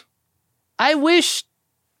wants. I wish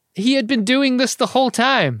he had been doing this the whole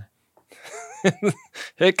time.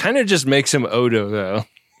 It kind of just makes him Odo, though.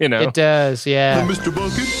 You know? It does, yeah. Mr.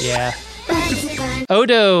 Bucket? Yeah.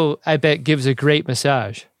 Odo, I bet, gives a great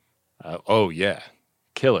massage. Oh, yeah.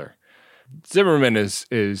 Killer. Zimmerman is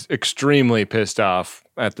extremely pissed off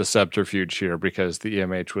at the subterfuge here because the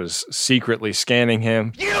EMH was secretly scanning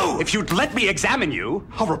him. You! If you'd let me examine you,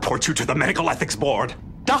 I'll report you to the Medical Ethics Board.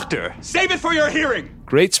 Doctor, save it for your hearing!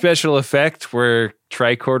 Great special effect where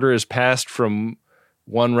tricorder is passed from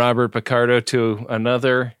one Robert Picardo to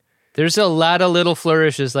another. There's a lot of little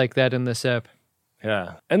flourishes like that in this ep.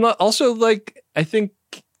 Yeah. And also, like, I think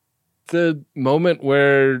the moment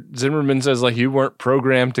where Zimmerman says, like, you weren't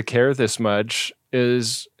programmed to care this much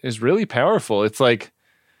is really powerful. It's like,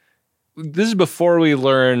 this is before we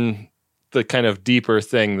learn the kind of deeper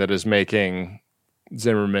thing that is making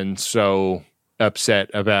Zimmerman so upset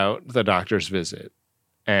about the doctor's visit.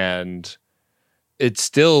 And it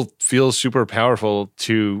still feels super powerful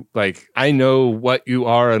to, like, I know what you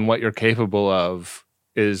are and what you're capable of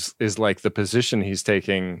is like the position he's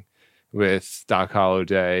taking with Doc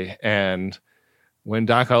Holliday. And when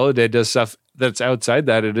Doc Holliday does stuff that's outside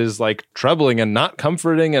that, it is like troubling and not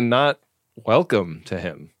comforting and not welcome to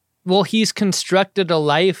him. Well, he's constructed a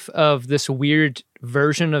life of this weird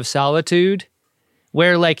version of solitude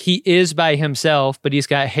where, like, he is by himself, but he's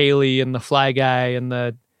got Haley and the fly guy and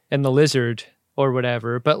the lizard or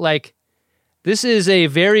whatever. But, like, this is a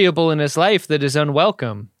variable in his life that is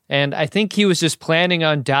unwelcome. And I think he was just planning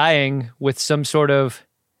on dying with some sort of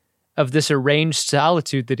this arranged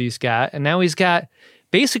solitude that he's got. And now he's got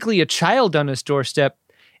basically a child on his doorstep.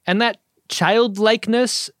 And that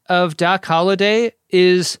childlikeness of Doc Holliday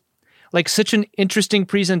is like such an interesting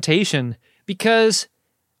presentation, because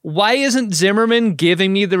why isn't Zimmerman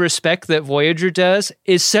giving me the respect that Voyager does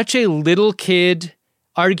is such a little kid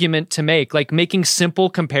argument to make, like making simple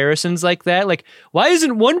comparisons like that. Like, why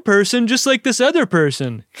isn't one person just like this other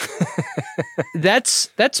person? That's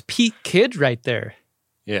peak kid right there.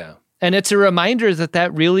 Yeah. And it's a reminder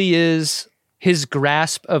that really is his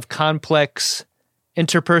grasp of complex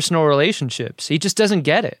interpersonal relationships. He just doesn't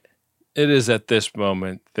get it. It is at this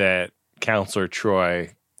moment that Counselor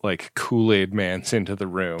Troy, like, Kool-Aid Mans into the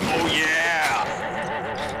room. Oh,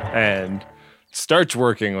 yeah! And starts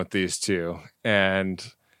working with these two. And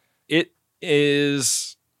it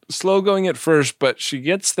is slow going at first, but she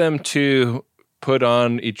gets them to put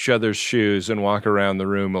on each other's shoes and walk around the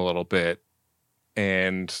room a little bit.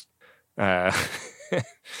 And I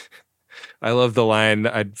love the line,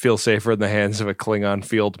 "I'd feel safer in the hands of a Klingon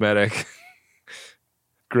field medic."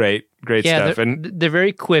 Great stuff. And they're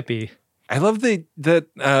very quippy. I love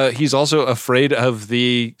that he's also afraid of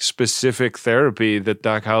the specific therapy that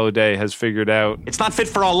Doc Holliday has figured out. It's not fit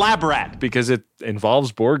for a lab rat. Because it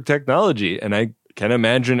involves Borg technology. And I can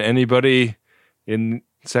imagine anybody in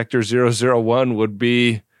Sector 001 would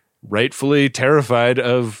be rightfully terrified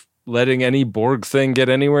of letting any Borg thing get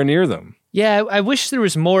anywhere near them. Yeah, I wish there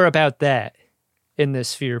was more about that in this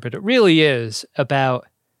sphere, but it really is about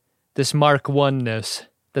this Mark Oneness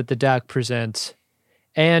that the Doc presents.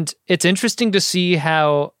 And it's interesting to see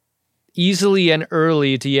how easily and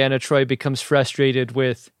early Deanna Troi becomes frustrated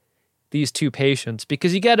with these two patients,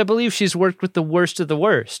 because you got to believe she's worked with the worst of the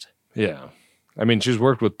worst. Yeah. I mean, she's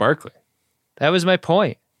worked with Barclay. That was my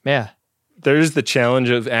point. Yeah. There's the challenge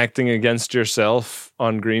of acting against yourself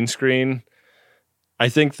on green screen. I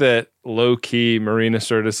think that low-key Marina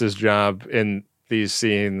Sirtis's job in these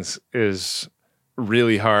scenes is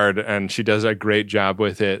really hard, and she does a great job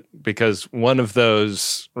with it, because one of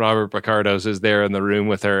those, Robert Picardo's, is there in the room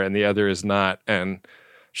with her and the other is not, and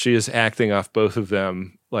she is acting off both of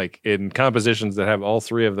them, like in compositions that have all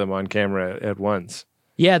three of them on camera at once.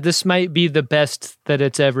 Yeah, this might be the best that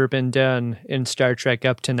it's ever been done in Star Trek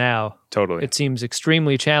up to now. Totally. It seems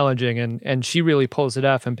extremely challenging, and she really pulls it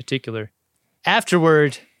off in particular.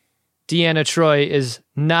 Afterward, Deanna Troi is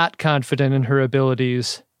not confident in her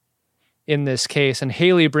abilities in this case, and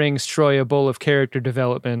Haley brings Troi a bowl of character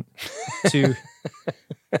development to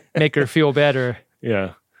make her feel better.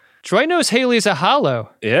 Yeah. Troi knows Haley's a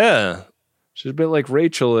hollow. Yeah. She's a bit like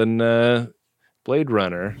Rachel in Blade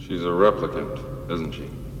Runner. She's a replicant, isn't she?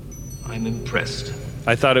 I'm impressed.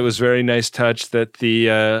 I thought it was a very nice touch that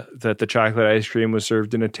the chocolate ice cream was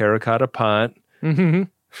served in a terracotta pot,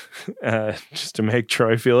 just to make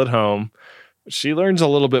Troi feel at home. She learns a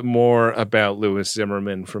little bit more about Louis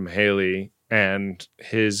Zimmerman from Haley and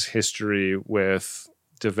his history with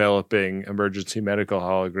developing emergency medical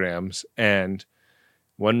holograms. And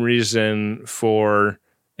one reason for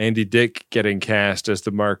Andy Dick getting cast as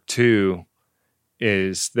the Mark II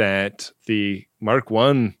is that the Mark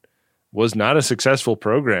I was not a successful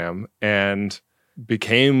program and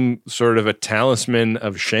became sort of a talisman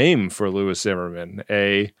of shame for Louis Zimmerman,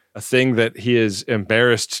 a thing that he is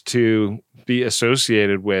embarrassed to be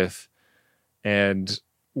associated with. And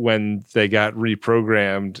when they got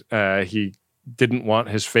reprogrammed, he didn't want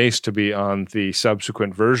his face to be on the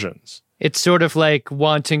subsequent versions. It's sort of like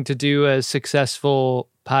wanting to do a successful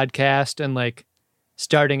podcast and like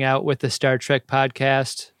starting out with the Star Trek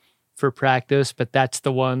podcast for practice, but that's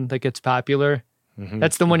the one that gets popular. Mm-hmm.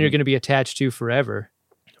 That's the one you're going to be attached to forever.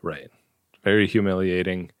 Right. Very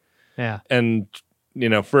humiliating. Yeah. And, you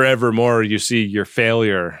know, forevermore you see your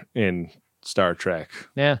failure in Star Trek.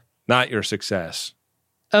 Yeah. Not your success.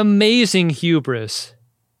 Amazing hubris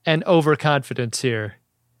and overconfidence here.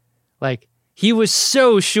 Like, He was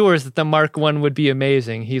so sure that the Mark I would be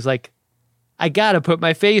amazing. He's like, I gotta put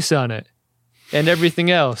my face on it and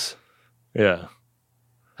everything else. Yeah.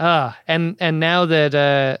 And now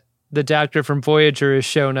that the doctor from Voyager has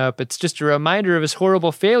shown up, it's just a reminder of his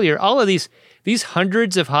horrible failure. All of these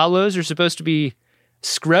hundreds of hollows are supposed to be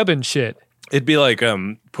scrubbing shit. It'd be like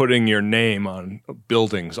putting your name on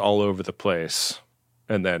buildings all over the place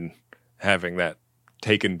and then having that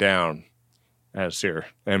taken down as your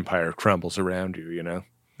empire crumbles around you, you know?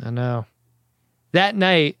 I know. That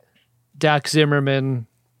night, Doc Zimmerman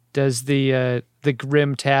does the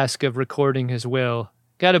grim task of recording his will.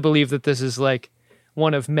 Got to believe that this is like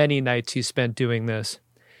one of many nights he spent doing this.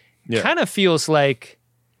 Yeah. Kind of feels like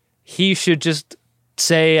he should just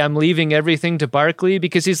say, I'm leaving everything to Barclay,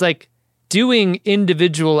 because he's like doing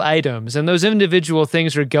individual items and those individual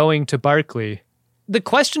things are going to Barclay. The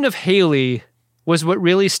question of Haley was what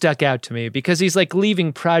really stuck out to me, because he's like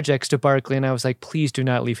leaving projects to Barclay, and I was like, please do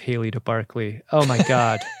not leave Haley to Barclay. Oh my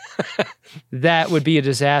God. That would be a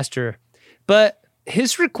disaster. But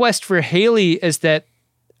his request for Haley is that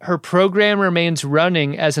her program remains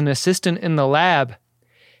running as an assistant in the lab.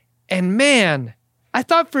 And man, I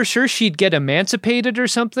thought for sure she'd get emancipated or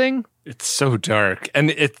something. It's so dark. And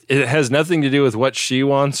it has nothing to do with what she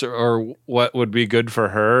wants or what would be good for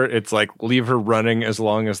her. It's like, leave her running as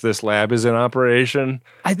long as this lab is in operation.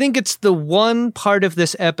 I think it's the one part of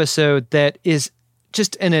this episode that is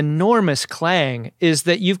just an enormous clang, is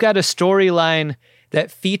that you've got a storyline that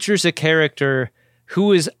features a character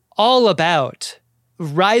who is all about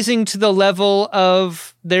rising to the level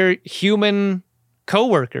of their human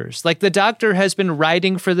coworkers. Like, the doctor has been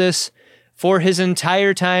writing for this for his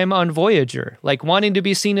entire time on Voyager, like wanting to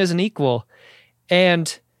be seen as an equal.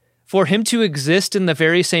 And for him to exist in the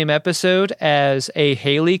very same episode as a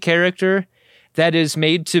Haley character that is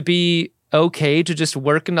made to be okay to just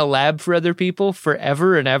work in a lab for other people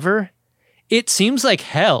forever and ever, it seems like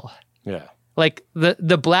hell. Yeah. Like,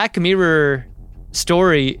 the Black Mirror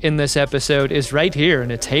story in this episode is right here,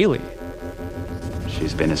 and it's Haley.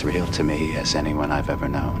 She's been as real to me as anyone I've ever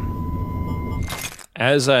known.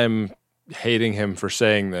 As I'm hating him for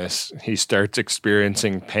saying this, he starts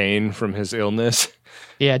experiencing pain from his illness.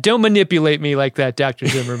 Yeah, don't manipulate me like that, Dr.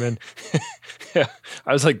 Zimmerman. Yeah.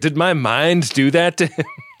 I was like, did my mind do that to him?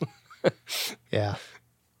 Yeah.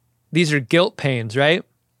 These are guilt pains, right?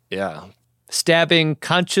 Yeah. Stabbing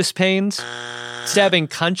conscience pains?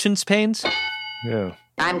 Yeah.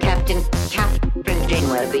 I'm Captain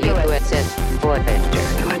Janeway of the USS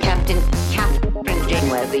Voyager. Captain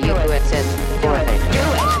Janeway of the USS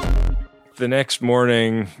Voyager. The next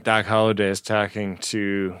morning, Doc Holliday is talking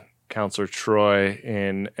to Counselor Troy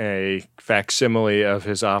in a facsimile of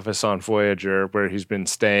his office on Voyager where he's been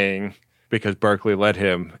staying because Barclay let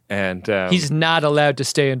him. And he's not allowed to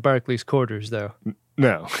stay in Barclay's quarters, though.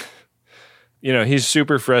 No. You know, he's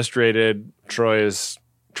super frustrated. Troy is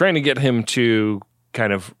trying to get him to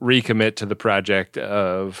kind of recommit to the project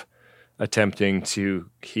of attempting to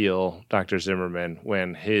heal Dr. Zimmerman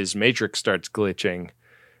when his matrix starts glitching.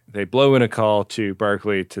 They blow in a call to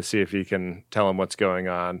Barclay to see if he can tell him what's going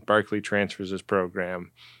on. Barclay transfers his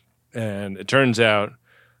program, and it turns out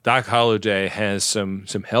Doc Holliday has some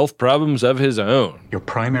health problems of his own. Your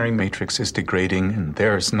primary matrix is degrading, and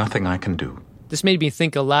there's nothing I can do. This made me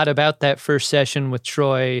think a lot about that first session with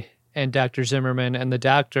Troy and Dr. Zimmerman and the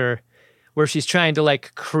doctor, where she's trying to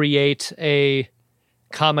like create a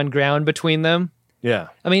common ground between them. Yeah.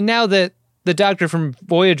 I mean, now that the doctor from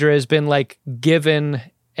Voyager has been like given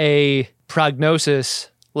a prognosis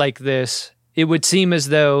like this, it would seem as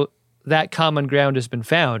though that common ground has been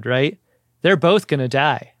found, right? They're both going to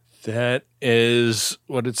die. That is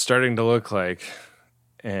what it's starting to look like.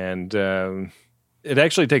 And it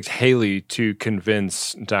actually takes Haley to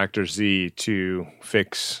convince Dr. Z to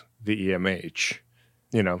fix the EMH.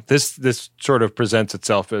 You know, this sort of presents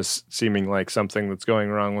itself as seeming like something that's going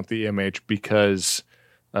wrong with the EMH because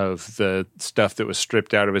of the stuff that was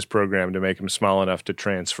stripped out of his program to make him small enough to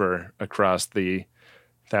transfer across the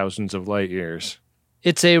thousands of light years.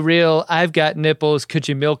 It's a real, I've got nipples, could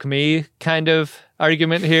you milk me kind of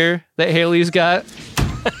argument here that Haley's got.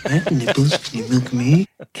 I have nipples, can you milk me?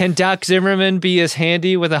 Can Doc Zimmerman be as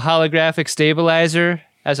handy with a holographic stabilizer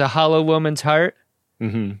as a hollow woman's heart?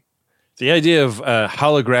 Mm-hmm. The idea of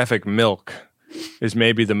holographic milk is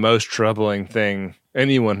maybe the most troubling thing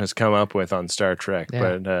anyone has come up with on Star Trek,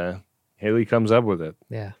 but Haley comes up with it.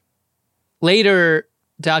 Yeah. Later,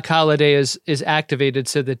 Doc Holliday is activated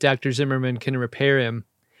so that Dr. Zimmerman can repair him,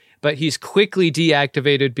 but he's quickly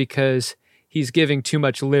deactivated because he's giving too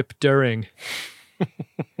much lip during.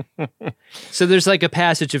 So there's like a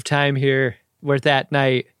passage of time here where that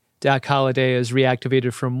night, Doc Holliday is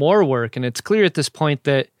reactivated for more work, and it's clear at this point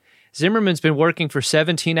that Zimmerman's been working for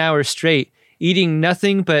 17 hours straight, eating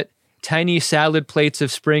nothing but tiny salad plates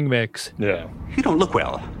of spring mix. Yeah. You don't look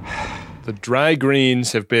well. The dry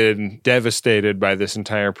greens have been devastated by this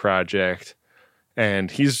entire project,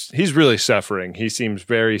 and he's really suffering. He seems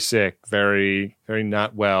very sick, very, very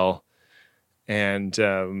not well. And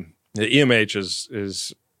the EMH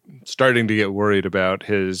is starting to get worried about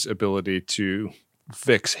his ability to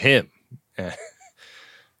fix him.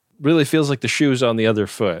 Really feels like the shoe's on the other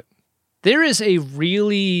foot. There is a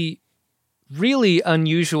really, really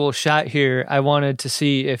unusual shot here I wanted to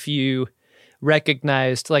see if you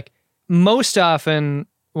recognized. Like, most often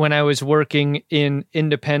when I was working in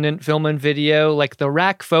independent film and video, like the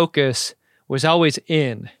rack focus was always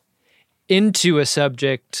into a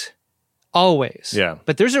subject, always. Yeah.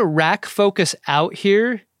 But there's a rack focus out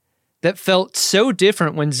here that felt so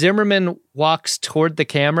different when Zimmerman walks toward the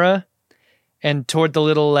camera and toward the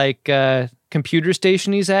little computer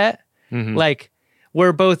station he's at. Mm-hmm. Like,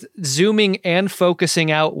 we're both zooming and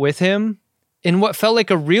focusing out with him in what felt like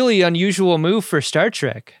a really unusual move for Star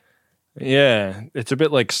Trek. Yeah, it's a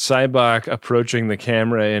bit like Cybok approaching the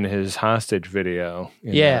camera in his hostage video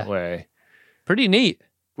in that way. Pretty neat.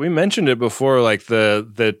 We mentioned it before, like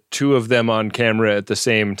the two of them on camera at the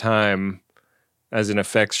same time as an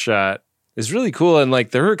effects shot is really cool. And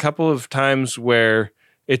like there were a couple of times where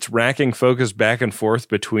it's racking focus back and forth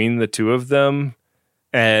between the two of them.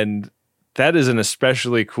 And that is an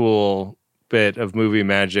especially cool bit of movie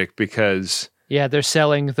magic because... Yeah, they're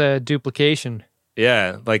selling the duplication.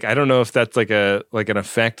 Yeah, like I don't know if that's like an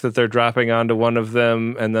effect that they're dropping onto one of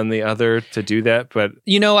them and then the other to do that, but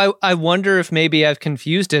I wonder if maybe I've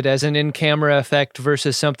confused it as an in-camera effect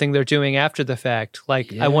versus something they're doing after the fact.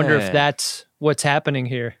 Like I wonder if that's what's happening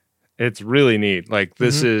here. It's really neat. Like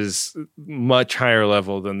this is much higher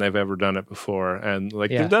level than they've ever done it before, and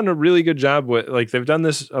they've done a really good job with they've done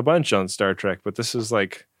this a bunch on Star Trek, but this is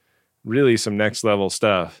like really some next level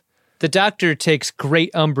stuff. The Doctor takes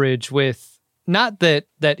great umbrage with not that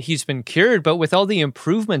he's been cured, but with all the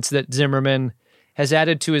improvements that Zimmerman has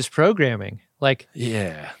added to his programming. Like,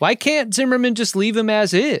 why can't Zimmerman just leave him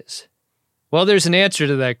as is? Well, there's an answer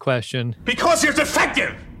to that question. Because you're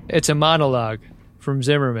defective! It's a monologue from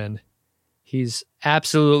Zimmerman. He's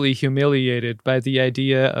absolutely humiliated by the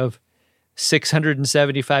idea of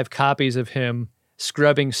 675 copies of him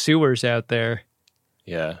scrubbing sewers out there.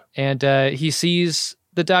 Yeah. And he sees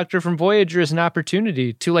the Doctor from Voyager as an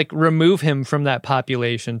opportunity to remove him from that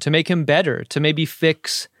population, to make him better, to maybe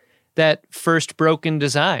fix that first broken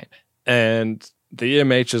design. And the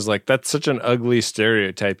EMH is like, that's such an ugly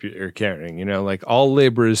stereotype you're carrying, like all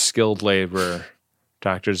labor is skilled labor,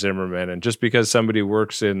 Dr. Zimmerman. And just because somebody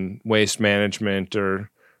works in waste management or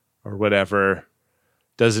whatever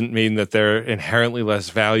doesn't mean that they're inherently less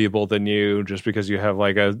valuable than you just because you have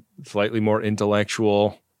a slightly more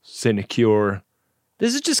intellectual sinecure.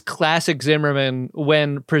 This is just classic Zimmerman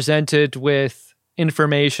when presented with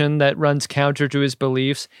information that runs counter to his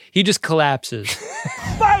beliefs. He just collapses.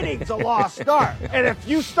 Fighting's a lost art, and if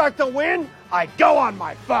you start to win, I go on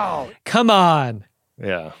my phone. Come on.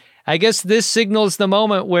 Yeah. I guess this signals the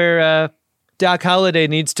moment where Doc Holliday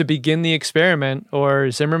needs to begin the experiment or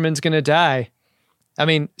Zimmerman's going to die. I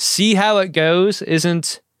mean, see how it goes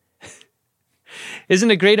isn't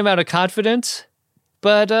a great amount of confidence.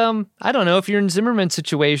 But I don't know, if you're in Zimmerman's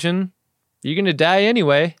situation, you're going to die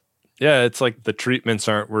anyway. Yeah, it's like the treatments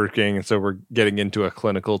aren't working, and so we're getting into a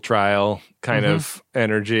clinical trial kind of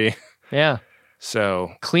energy. Yeah.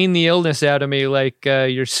 So clean the illness out of me like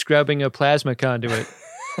you're scrubbing a plasma conduit.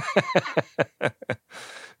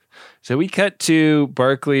 So we cut to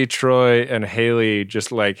Barclay, Troy, and Haley just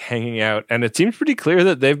hanging out. And it seems pretty clear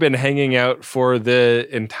that they've been hanging out for the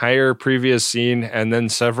entire previous scene and then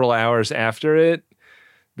several hours after it.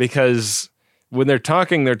 Because when they're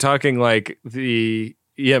talking like the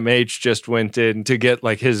EMH just went in to get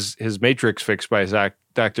his matrix fixed by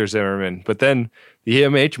Dr. Zimmerman. But then the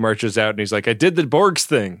EMH marches out and he's like, I did the Borgs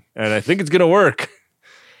thing and I think it's going to work.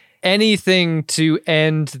 Anything to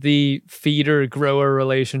end the feeder-grower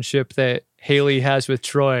relationship that Haley has with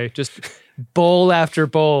Troy. Just bowl after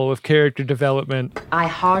bowl of character development. I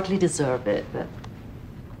hardly deserve it, but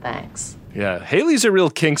thanks. Yeah, Haley's a real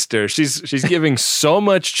kinkster. She's giving so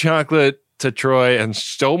much chocolate to Troy and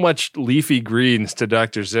so much leafy greens to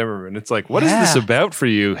Dr. Zimmerman. It's like, what is this about for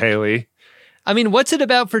you, Haley? I mean, what's it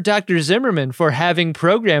about for Dr. Zimmerman for having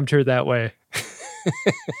programmed her that way?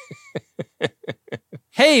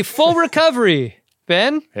 Hey, full recovery,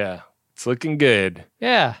 Ben. Yeah, it's looking good.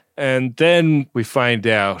 Yeah. And then we find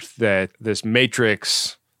out that this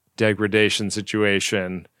matrix degradation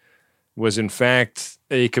situation was in fact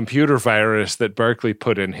a computer virus that Barclay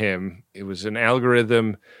put in him. It was an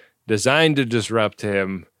algorithm designed to disrupt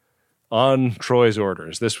him on Troy's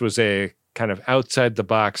orders. This was a kind of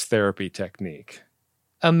outside-the-box therapy technique.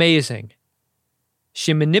 Amazing.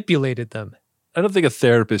 She manipulated them. I don't think a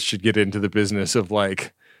therapist should get into the business of,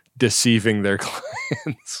 like, deceiving their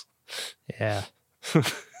clients. Yeah.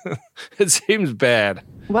 It seems bad.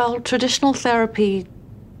 Well, traditional therapy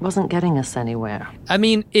wasn't getting us anywhere. I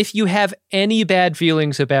mean, if you have any bad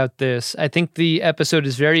feelings about this, I think the episode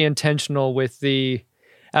is very intentional with the,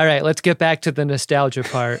 all right, let's get back to the nostalgia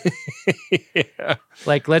part. Yeah.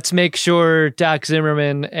 Like, let's make sure Doc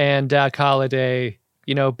Zimmerman and Doc Holliday,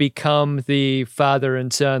 you know, become the father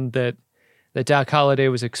and son that Doc Holliday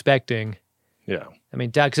was expecting. Yeah. I mean,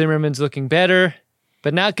 Doc Zimmerman's looking better,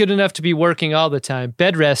 but not good enough to be working all the time.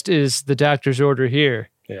 Bed rest is the doctor's order here.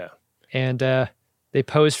 Yeah. And they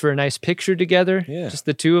pose for a nice picture together, Yeah. just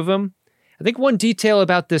the two of them. I think one detail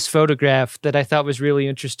about this photograph that I thought was really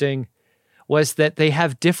interesting was that they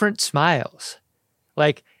have different smiles.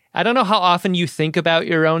 Like, I don't know how often you think about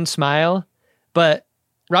your own smile, but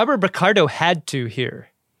Robert Picardo had to here.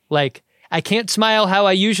 Like, I can't smile how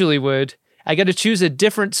I usually would. I got to choose a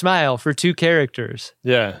different smile for two characters.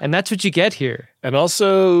 Yeah. And that's what you get here. And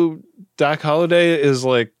also, Doc Holliday is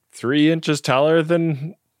like 3 inches taller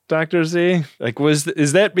than Dr. Z. Like,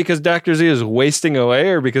 is that because Dr. Z is wasting away,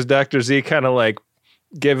 or because Dr. Z kind of like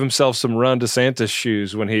gave himself some Ron DeSantis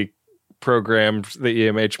shoes when he programmed the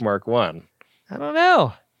EMH Mark I? I don't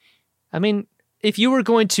know. I mean, if you were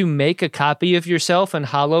going to make a copy of yourself in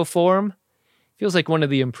hollow form, feels like one of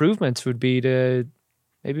the improvements would be to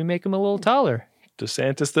maybe make him a little taller.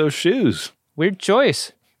 DeSantis those shoes. Weird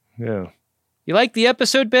choice. Yeah. You like the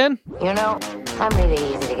episode, Ben? You know, I'm really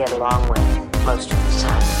easy to get along with most of the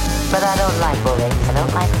time. But I don't like bullying, I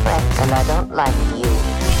don't like threats, and I don't like you.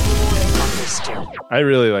 Understood. I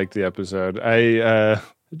really liked the episode. I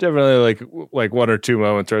definitely like 1 or 2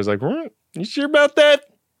 moments where I was like, you sure about that?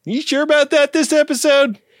 You sure about that this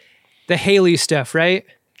episode? The Haley stuff, right?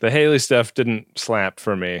 The Haley stuff didn't slap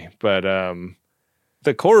for me, but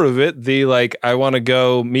the core of it, the like, I want to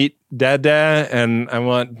go meet Dada and I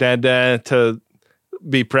want Dada to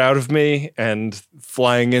be proud of me, and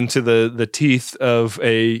flying into the teeth of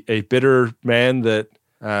a bitter man that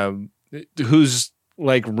whose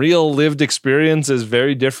like real lived experience is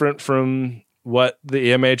very different from what the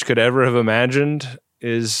EMH could ever have imagined,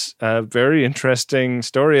 is a very interesting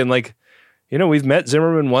story. And like, you know, we've met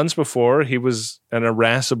Zimmerman once before. He was an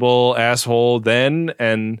irascible asshole then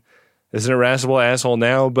and is an irascible asshole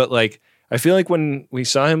now. But like, I feel like when we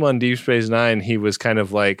saw him on Deep Space Nine, he was kind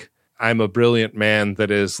of like, I'm a brilliant man that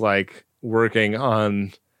is like working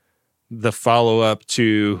on the follow-up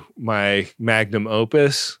to my magnum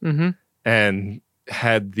opus, and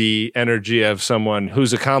had the energy of someone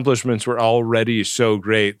whose accomplishments were already so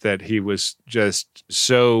great that he was just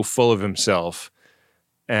so full of himself.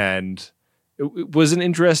 And it was an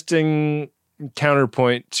interesting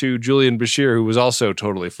counterpoint to Julian Bashir, who was also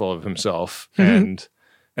totally full of himself. And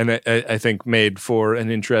I think made for an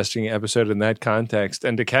interesting episode in that context.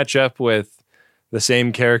 And to catch up with the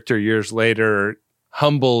same character years later,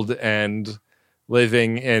 humbled and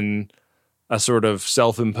living in a sort of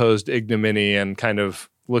self-imposed ignominy and kind of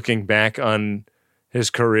looking back on his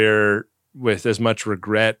career with as much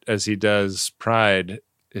regret as he does pride,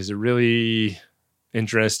 is a really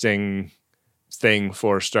interesting thing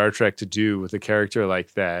for Star Trek to do with a character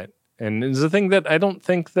like that. And it's a thing that I don't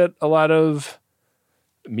think that a lot of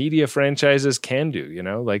media franchises can do, you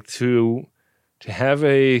know, like to have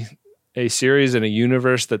a series in a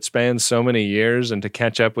universe that spans so many years, and to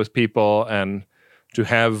catch up with people and to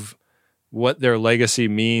have what their legacy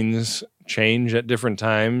means change at different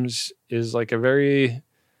times is like a very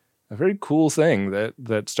cool thing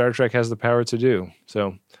that Star Trek has the power to do.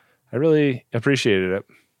 So I really appreciated it.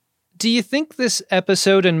 Do you think this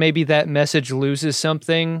episode and maybe that message loses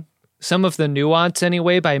something, some of the nuance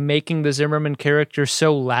anyway, by making the Zimmerman character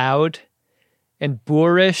so loud and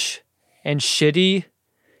boorish and shitty?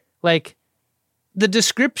 Like, the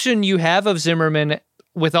description you have of Zimmerman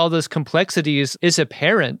with all those complexities is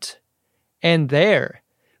apparent and there.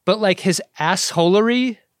 But like his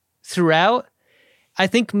assholery throughout, I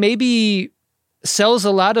think maybe sells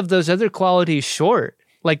a lot of those other qualities short.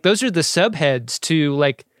 Like, those are the subheads to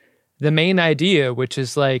like the main idea, which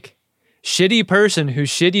is like shitty person who's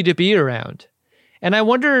shitty to be around. And I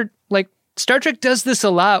wonder, like, Star Trek does this a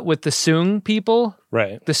lot with the Soong people,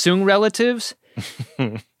 right? The Soong relatives,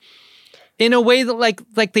 in a way that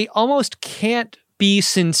like they almost can't be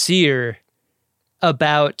sincere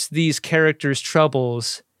about these characters'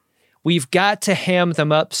 troubles we've got to ham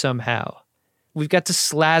them up somehow. We've got to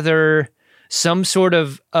slather some sort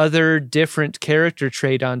of other different character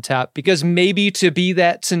trait on top, because maybe to be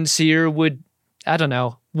that sincere would, I don't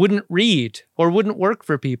know, wouldn't read or wouldn't work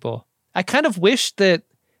for people. I kind of wish that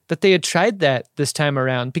they had tried that this time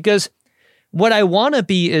around, because what I want to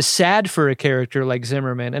be is sad for a character like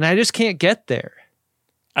Zimmerman, and I just can't get there.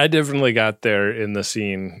 I definitely got there in the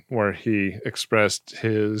scene where he expressed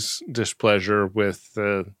his displeasure with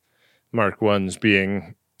Mark I's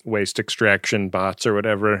being waste extraction bots or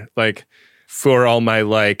whatever. Like, for all my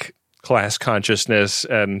like class consciousness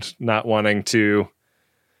and not wanting to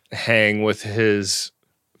hang with his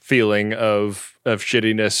feeling of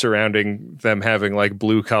shittiness surrounding them having like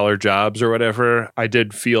blue collar jobs or whatever, I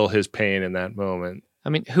did feel his pain in that moment. I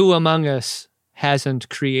mean, who among us hasn't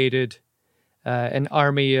created an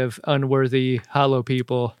army of unworthy hollow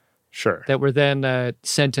people? Sure. That were then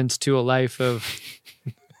sentenced to a life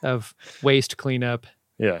of waste cleanup.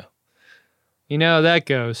 Yeah. You know how that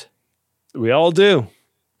goes. We all do.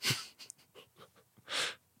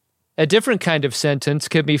 A different kind of sentence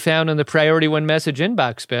can be found in the Priority 1 message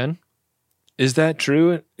inbox, Ben. Is that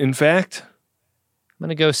true, in fact? I'm going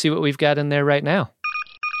to go see what we've got in there right now.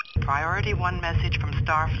 Priority 1 message from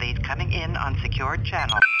Starfleet coming in on secured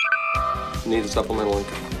channel. Need a supplemental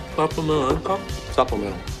income. Supplemental income?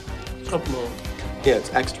 Supplemental. Supplemental. Yeah,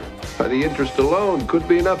 it's extra. The interest alone could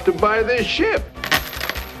be enough to buy this ship.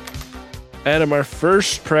 Adam, our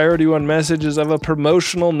first Priority 1 message is of a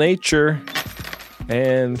promotional nature,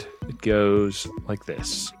 and it goes like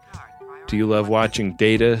this. Do you love watching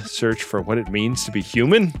Data search for what it means to be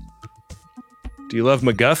human? Do you love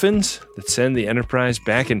MacGuffins that send the Enterprise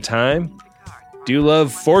back in time? Do you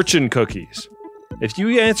love fortune cookies? If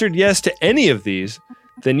you answered yes to any of these,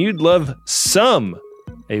 then you'd love Some,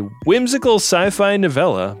 a whimsical sci-fi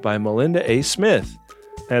novella by Melinda A. Smith.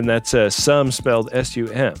 And that's Some spelled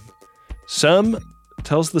S-U-M. Some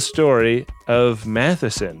tells the story of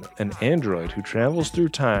Matheson, an android who travels through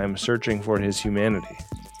time searching for his humanity.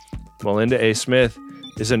 Melinda A. Smith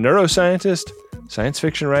is a neuroscientist, science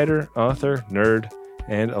fiction writer, author, nerd,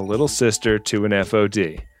 and a little sister to an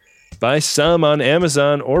FOD. Buy Some on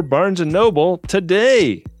Amazon or Barnes & Noble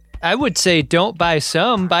today. I would say don't buy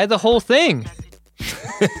Some, buy the whole thing.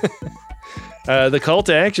 The call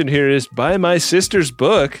to action here is buy my sister's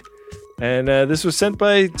book. And this was sent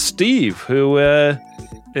by Steve, who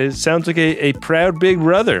sounds like a proud big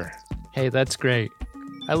brother. Hey, that's great.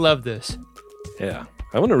 I love this. Yeah.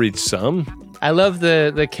 I want to read Some. I love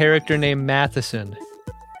the character named Matheson.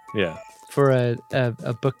 Yeah. For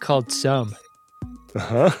a book called Some.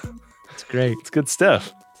 Uh-huh. It's great. It's good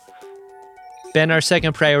stuff. Ben, our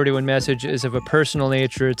second Priority 1 message is of a personal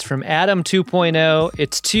nature. It's from Adam 2.0.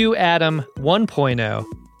 It's to Adam 1.0.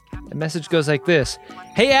 The message goes like this.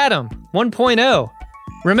 Hey, Adam 1.0.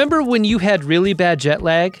 Remember when you had really bad jet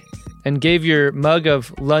lag and gave your mug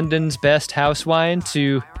of London's best house wine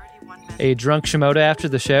to a drunk Shimoda after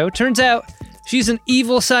the show? Turns out she's an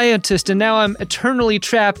evil scientist, and now I'm eternally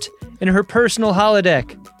trapped in her personal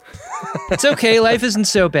holodeck. It's okay, life isn't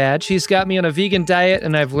so bad. She's got me on a vegan diet,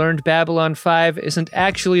 and I've learned Babylon 5 isn't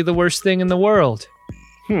actually the worst thing in the world.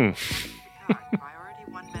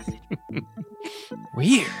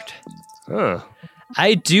 Weird. Huh.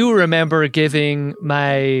 I do remember giving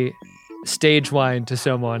my stage wine to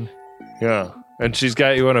someone. Yeah. And she's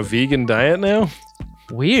got you on a vegan diet now?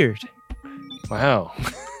 Weird. Wow.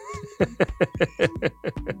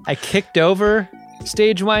 I kicked over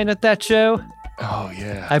stage wine at that show. Oh,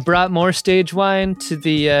 yeah. I brought more stage wine to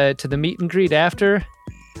the meet and greet after.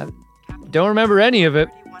 I don't remember any of it.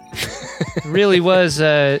 It really was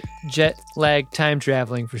jet lag time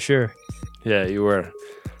traveling for sure. Yeah, you were.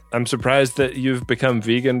 I'm surprised that you've become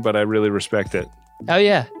vegan, but I really respect it. Oh,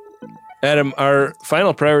 yeah. Adam, our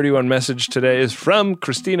final Priority 1 message today is from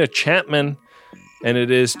Christina Chapman, and it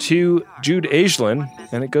is to Jude Aisling,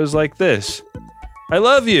 and it goes like this. I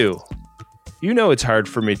love you. You know it's hard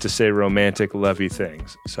for me to say romantic, lovey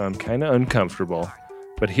things, so I'm kind of uncomfortable.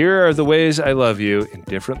 But here are the ways I love you in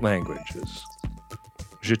different languages.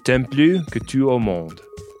 Je t'aime plus que tu au monde.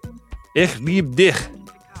 Ich lieb dich.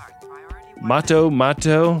 Mato,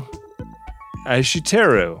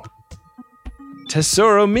 Aishiteru.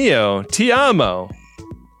 Tesoro mio, ti amo.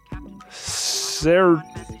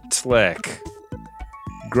 Sertlek.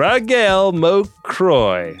 Gragel Mo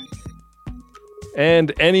Croy.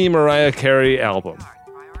 And any Mariah Carey album.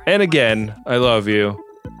 And again, I love you.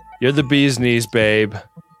 You're the bee's knees, babe.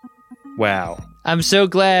 Wow. I'm so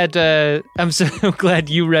glad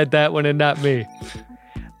you read that one and not me.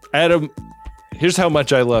 Adam, Here's how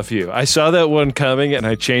much I love you. I saw that one coming, and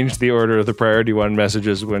I changed the order of the priority one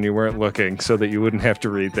messages when you weren't looking so that you wouldn't have to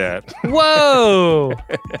read that. Whoa!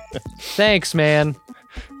 Thanks, man.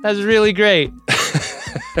 That was really great.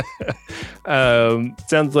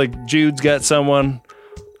 Sounds like Jude's got someone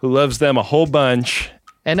who loves them a whole bunch.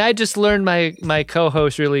 And I just learned my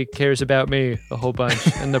co-host really cares about me a whole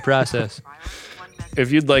bunch in the process.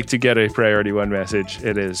 If you'd like to get a priority one message,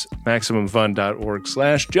 it is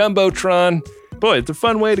MaximumFun.org/Jumbotron. Boy, it's a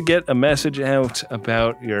fun way to get a message out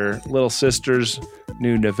about your little sister's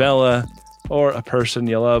new novella, or a person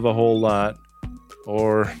you love a whole lot,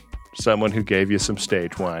 or someone who gave you some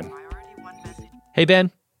stage wine. Hey, Ben.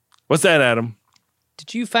 What's that, Adam?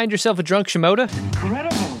 Did you find yourself a drunk Shimoda?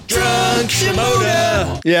 Incredible. Drunk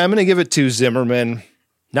Shimoda! Yeah, I'm going to give it to Zimmerman.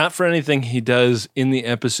 Not for anything he does in the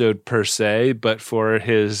episode per se, but for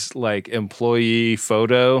his employee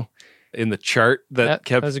photo in the chart that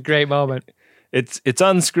was a great moment. It's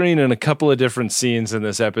on screen in a couple of different scenes in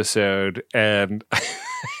this episode, and I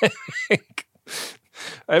think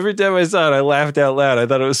every time I saw it, I laughed out loud. I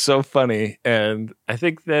thought it was so funny, and I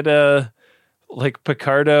think that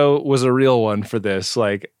Picardo was a real one for this.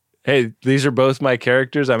 Hey, these are both my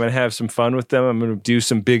characters. I'm gonna have some fun with them. I'm gonna do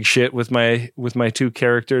some big shit with my two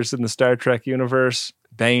characters in the Star Trek universe,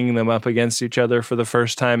 banging them up against each other for the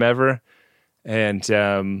first time ever, and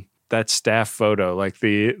that staff photo,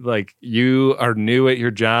 you are new at your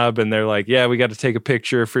job and they're like, yeah, we got to take a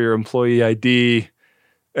picture for your employee ID.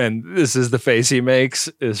 And this is the face he makes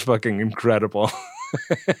is fucking incredible.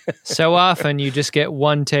 So often you just get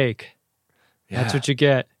one take. Yeah. That's what you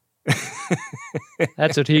get.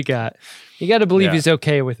 That's what he got. You got to believe he's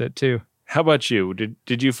okay with it too. How about you?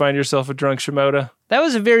 Did you find yourself a drunk Shimoda? That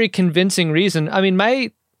was a very convincing reason. I mean,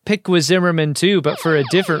 my pick was Zimmerman too, but for a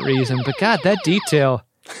different reason. But God, that detail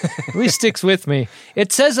really sticks with me.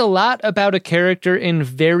 It says a lot about a character in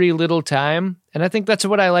very little time, and I think that's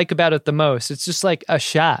what I like about it the most. It's just like a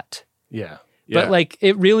shot. Yeah. But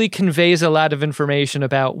it really conveys a lot of information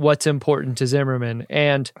about what's important to Zimmerman,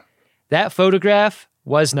 and that photograph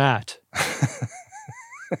was not.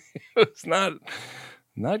 It was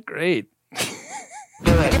not great. Do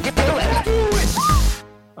it.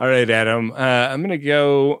 All right, Adam. I'm going to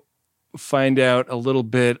go find out a little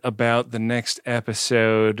bit about the next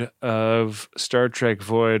episode of Star Trek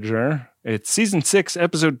Voyager. It's Season 6,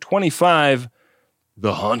 Episode 25,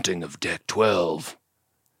 The Haunting of Deck 12,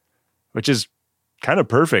 which is kind of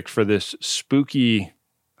perfect for this spooky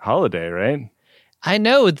holiday, right? I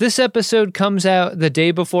know. This episode comes out the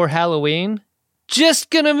day before Halloween. Just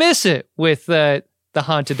gonna miss it with the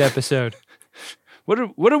haunted episode.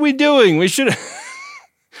 What are we doing? We should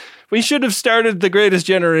have started The Greatest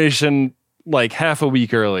Generation half a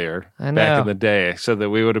week earlier back in the day so that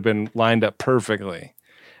we would have been lined up perfectly.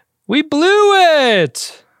 We blew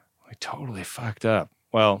it! We totally fucked up.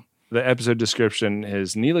 Well, the episode description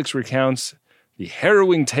is Neelix recounts the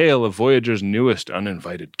harrowing tale of Voyager's newest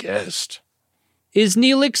uninvited guest. Is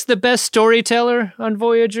Neelix the best storyteller on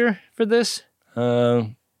Voyager for this?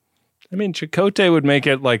 I mean, Chakotay would make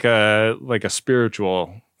it like a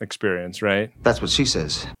spiritual experience, right? That's what she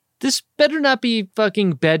says. This better not be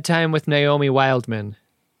fucking bedtime with Naomi Wildman.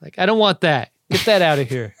 I don't want that. Get that out of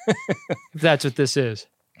here. If that's what this is.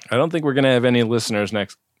 I don't think we're going to have any listeners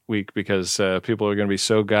next week because people are going to be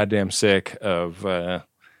so goddamn sick of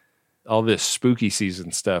all this spooky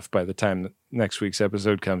season stuff by the time next week's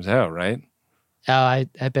episode comes out, right? Oh, I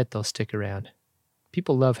bet they'll stick around.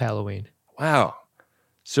 People love Halloween. Wow.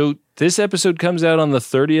 So this episode comes out on the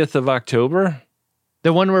 30th of October?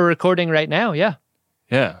 The one we're recording right now, yeah.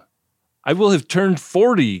 Yeah. I will have turned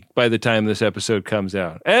 40 by the time this episode comes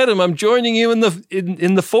out. Adam, I'm joining you in the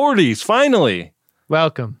 40s, finally.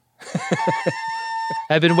 Welcome.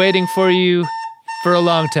 I've been waiting for you for a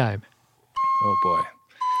long time. Oh, boy.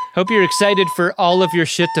 Hope you're excited for all of your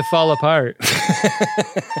shit to fall apart.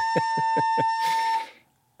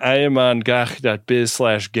 I am on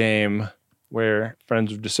gach.biz/game, where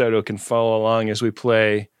Friends of DeSoto can follow along as we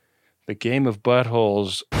play the game of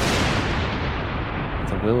buttholes,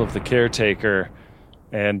 The Will of the Caretaker.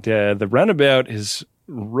 And the runabout is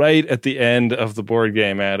right at the end of the board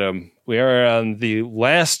game, Adam. We are on the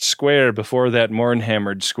last square before that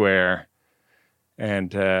Mornhammered square.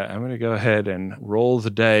 And I'm going to go ahead and roll the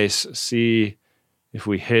dice, see if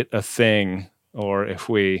we hit a thing or if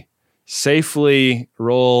we safely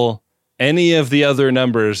roll any of the other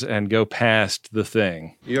numbers and go past the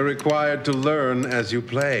thing. You're required to learn as you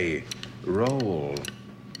play. Roll.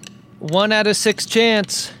 1 out of 6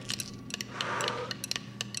 chance.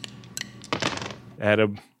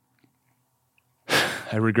 Adam,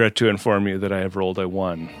 I regret to inform you that I have rolled a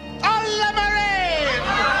 1.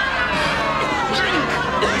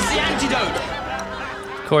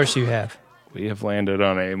 course you have. We have landed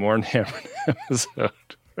on a More Hammered episode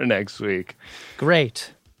for next week.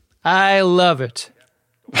 Great. I love it.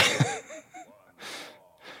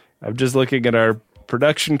 I'm just looking at our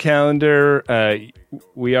production calendar.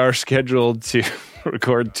 We are scheduled to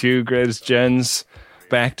record 2 Greatest Gens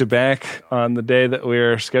back-to-back on the day that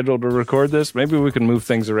we're scheduled to record this. Maybe we can move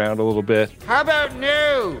things around a little bit. How about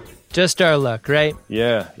new? Just our luck, right?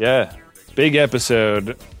 Yeah. Big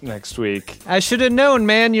episode next week. I should have known,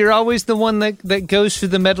 man. You're always the one that goes through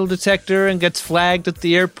the metal detector and gets flagged at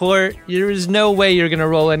the airport. There is no way you're going to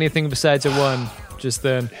roll anything besides a 1 just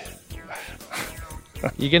then.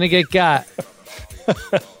 You're going to get got.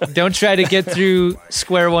 Don't try to get through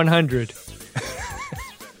square 100.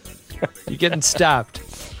 You're getting stopped.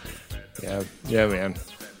 Yeah, man.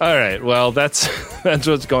 All right, well, that's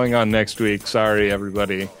what's going on next week. Sorry,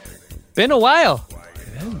 everybody. Been a while.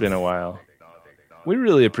 It has been a while. We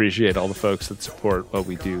really appreciate all the folks that support what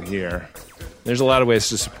we do here. There's a lot of ways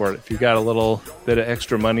to support it. If you've got a little bit of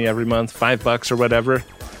extra money every month, $5 or whatever,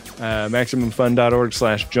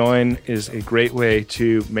 MaximumFun.org/join is a great way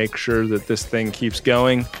to make sure that this thing keeps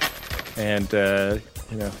going and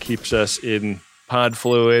keeps us in pod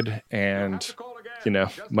fluid and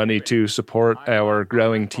money to support our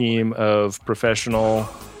growing team of professional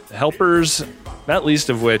helpers, not least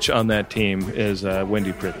of which on that team is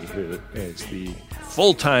Wendy Pretty, who is the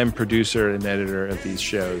full-time producer and editor of these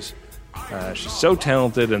shows. She's so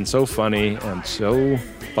talented and so funny and so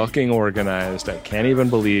fucking organized. I can't even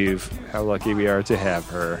believe how lucky we are to have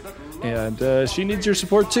her. And she needs your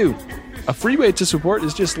support too. A free way to support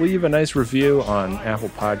is just leave a nice review on Apple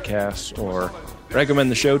Podcasts, or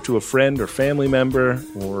recommend the show to a friend or family member,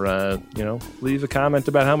 or leave a comment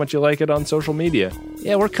about how much you like it on social media.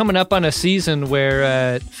 Yeah, we're coming up on a season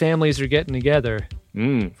where families are getting together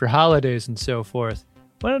for holidays and so forth.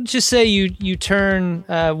 Why don't you say you turn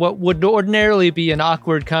what would ordinarily be an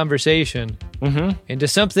awkward conversation into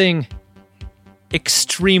something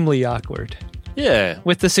extremely awkward? Yeah.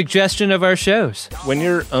 With the suggestion of our shows. When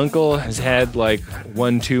your uncle has had like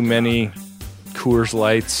 1 too many Coors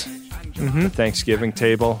Lights at the Thanksgiving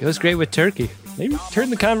table. It was great with turkey. Maybe turn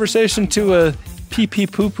the conversation to a Peepee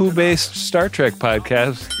Poopoo based Star Trek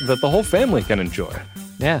podcast that the whole family can enjoy.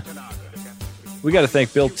 Yeah. We got to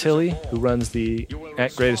thank Bill Tilley, who runs the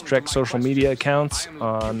 @GreatestTrek social media accounts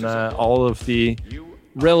on all of the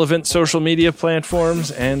relevant social media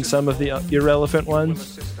platforms and some of the irrelevant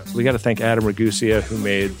ones. We got to thank Adam Ragusia, who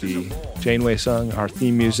made the Janeway song, our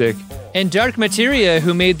theme music. And Dark Materia,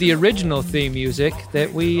 who made the original theme music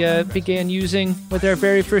that we began using with our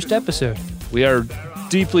very first episode. We are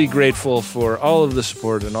deeply grateful for all of the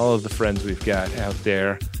support and all of the friends we've got out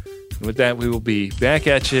there. And with that, we will be back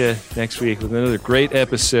at you next week with another great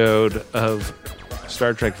episode of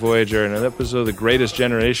Star Trek Voyager and an episode of the Greatest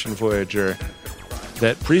Generation Voyager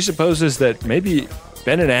that presupposes that maybe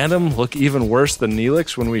Ben and Adam look even worse than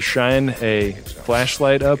Neelix when we shine a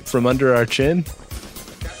flashlight up from under our chin.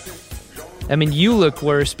 I mean, you look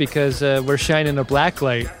worse because we're shining a black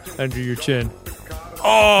light under your chin.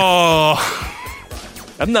 Oh!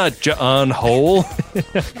 I'm not John Hole.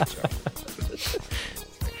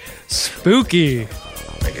 Spooky.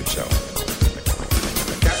 Make it so.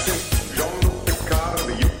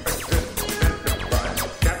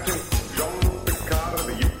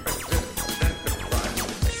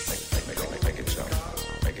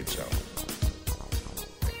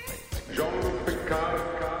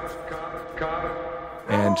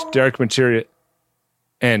 And Dark Materia.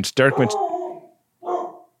 And Dark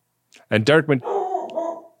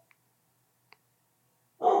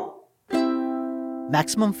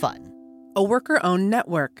Maximum Fun, a worker-owned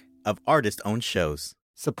network of artist-owned shows.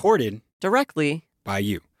 Supported directly by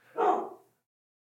you.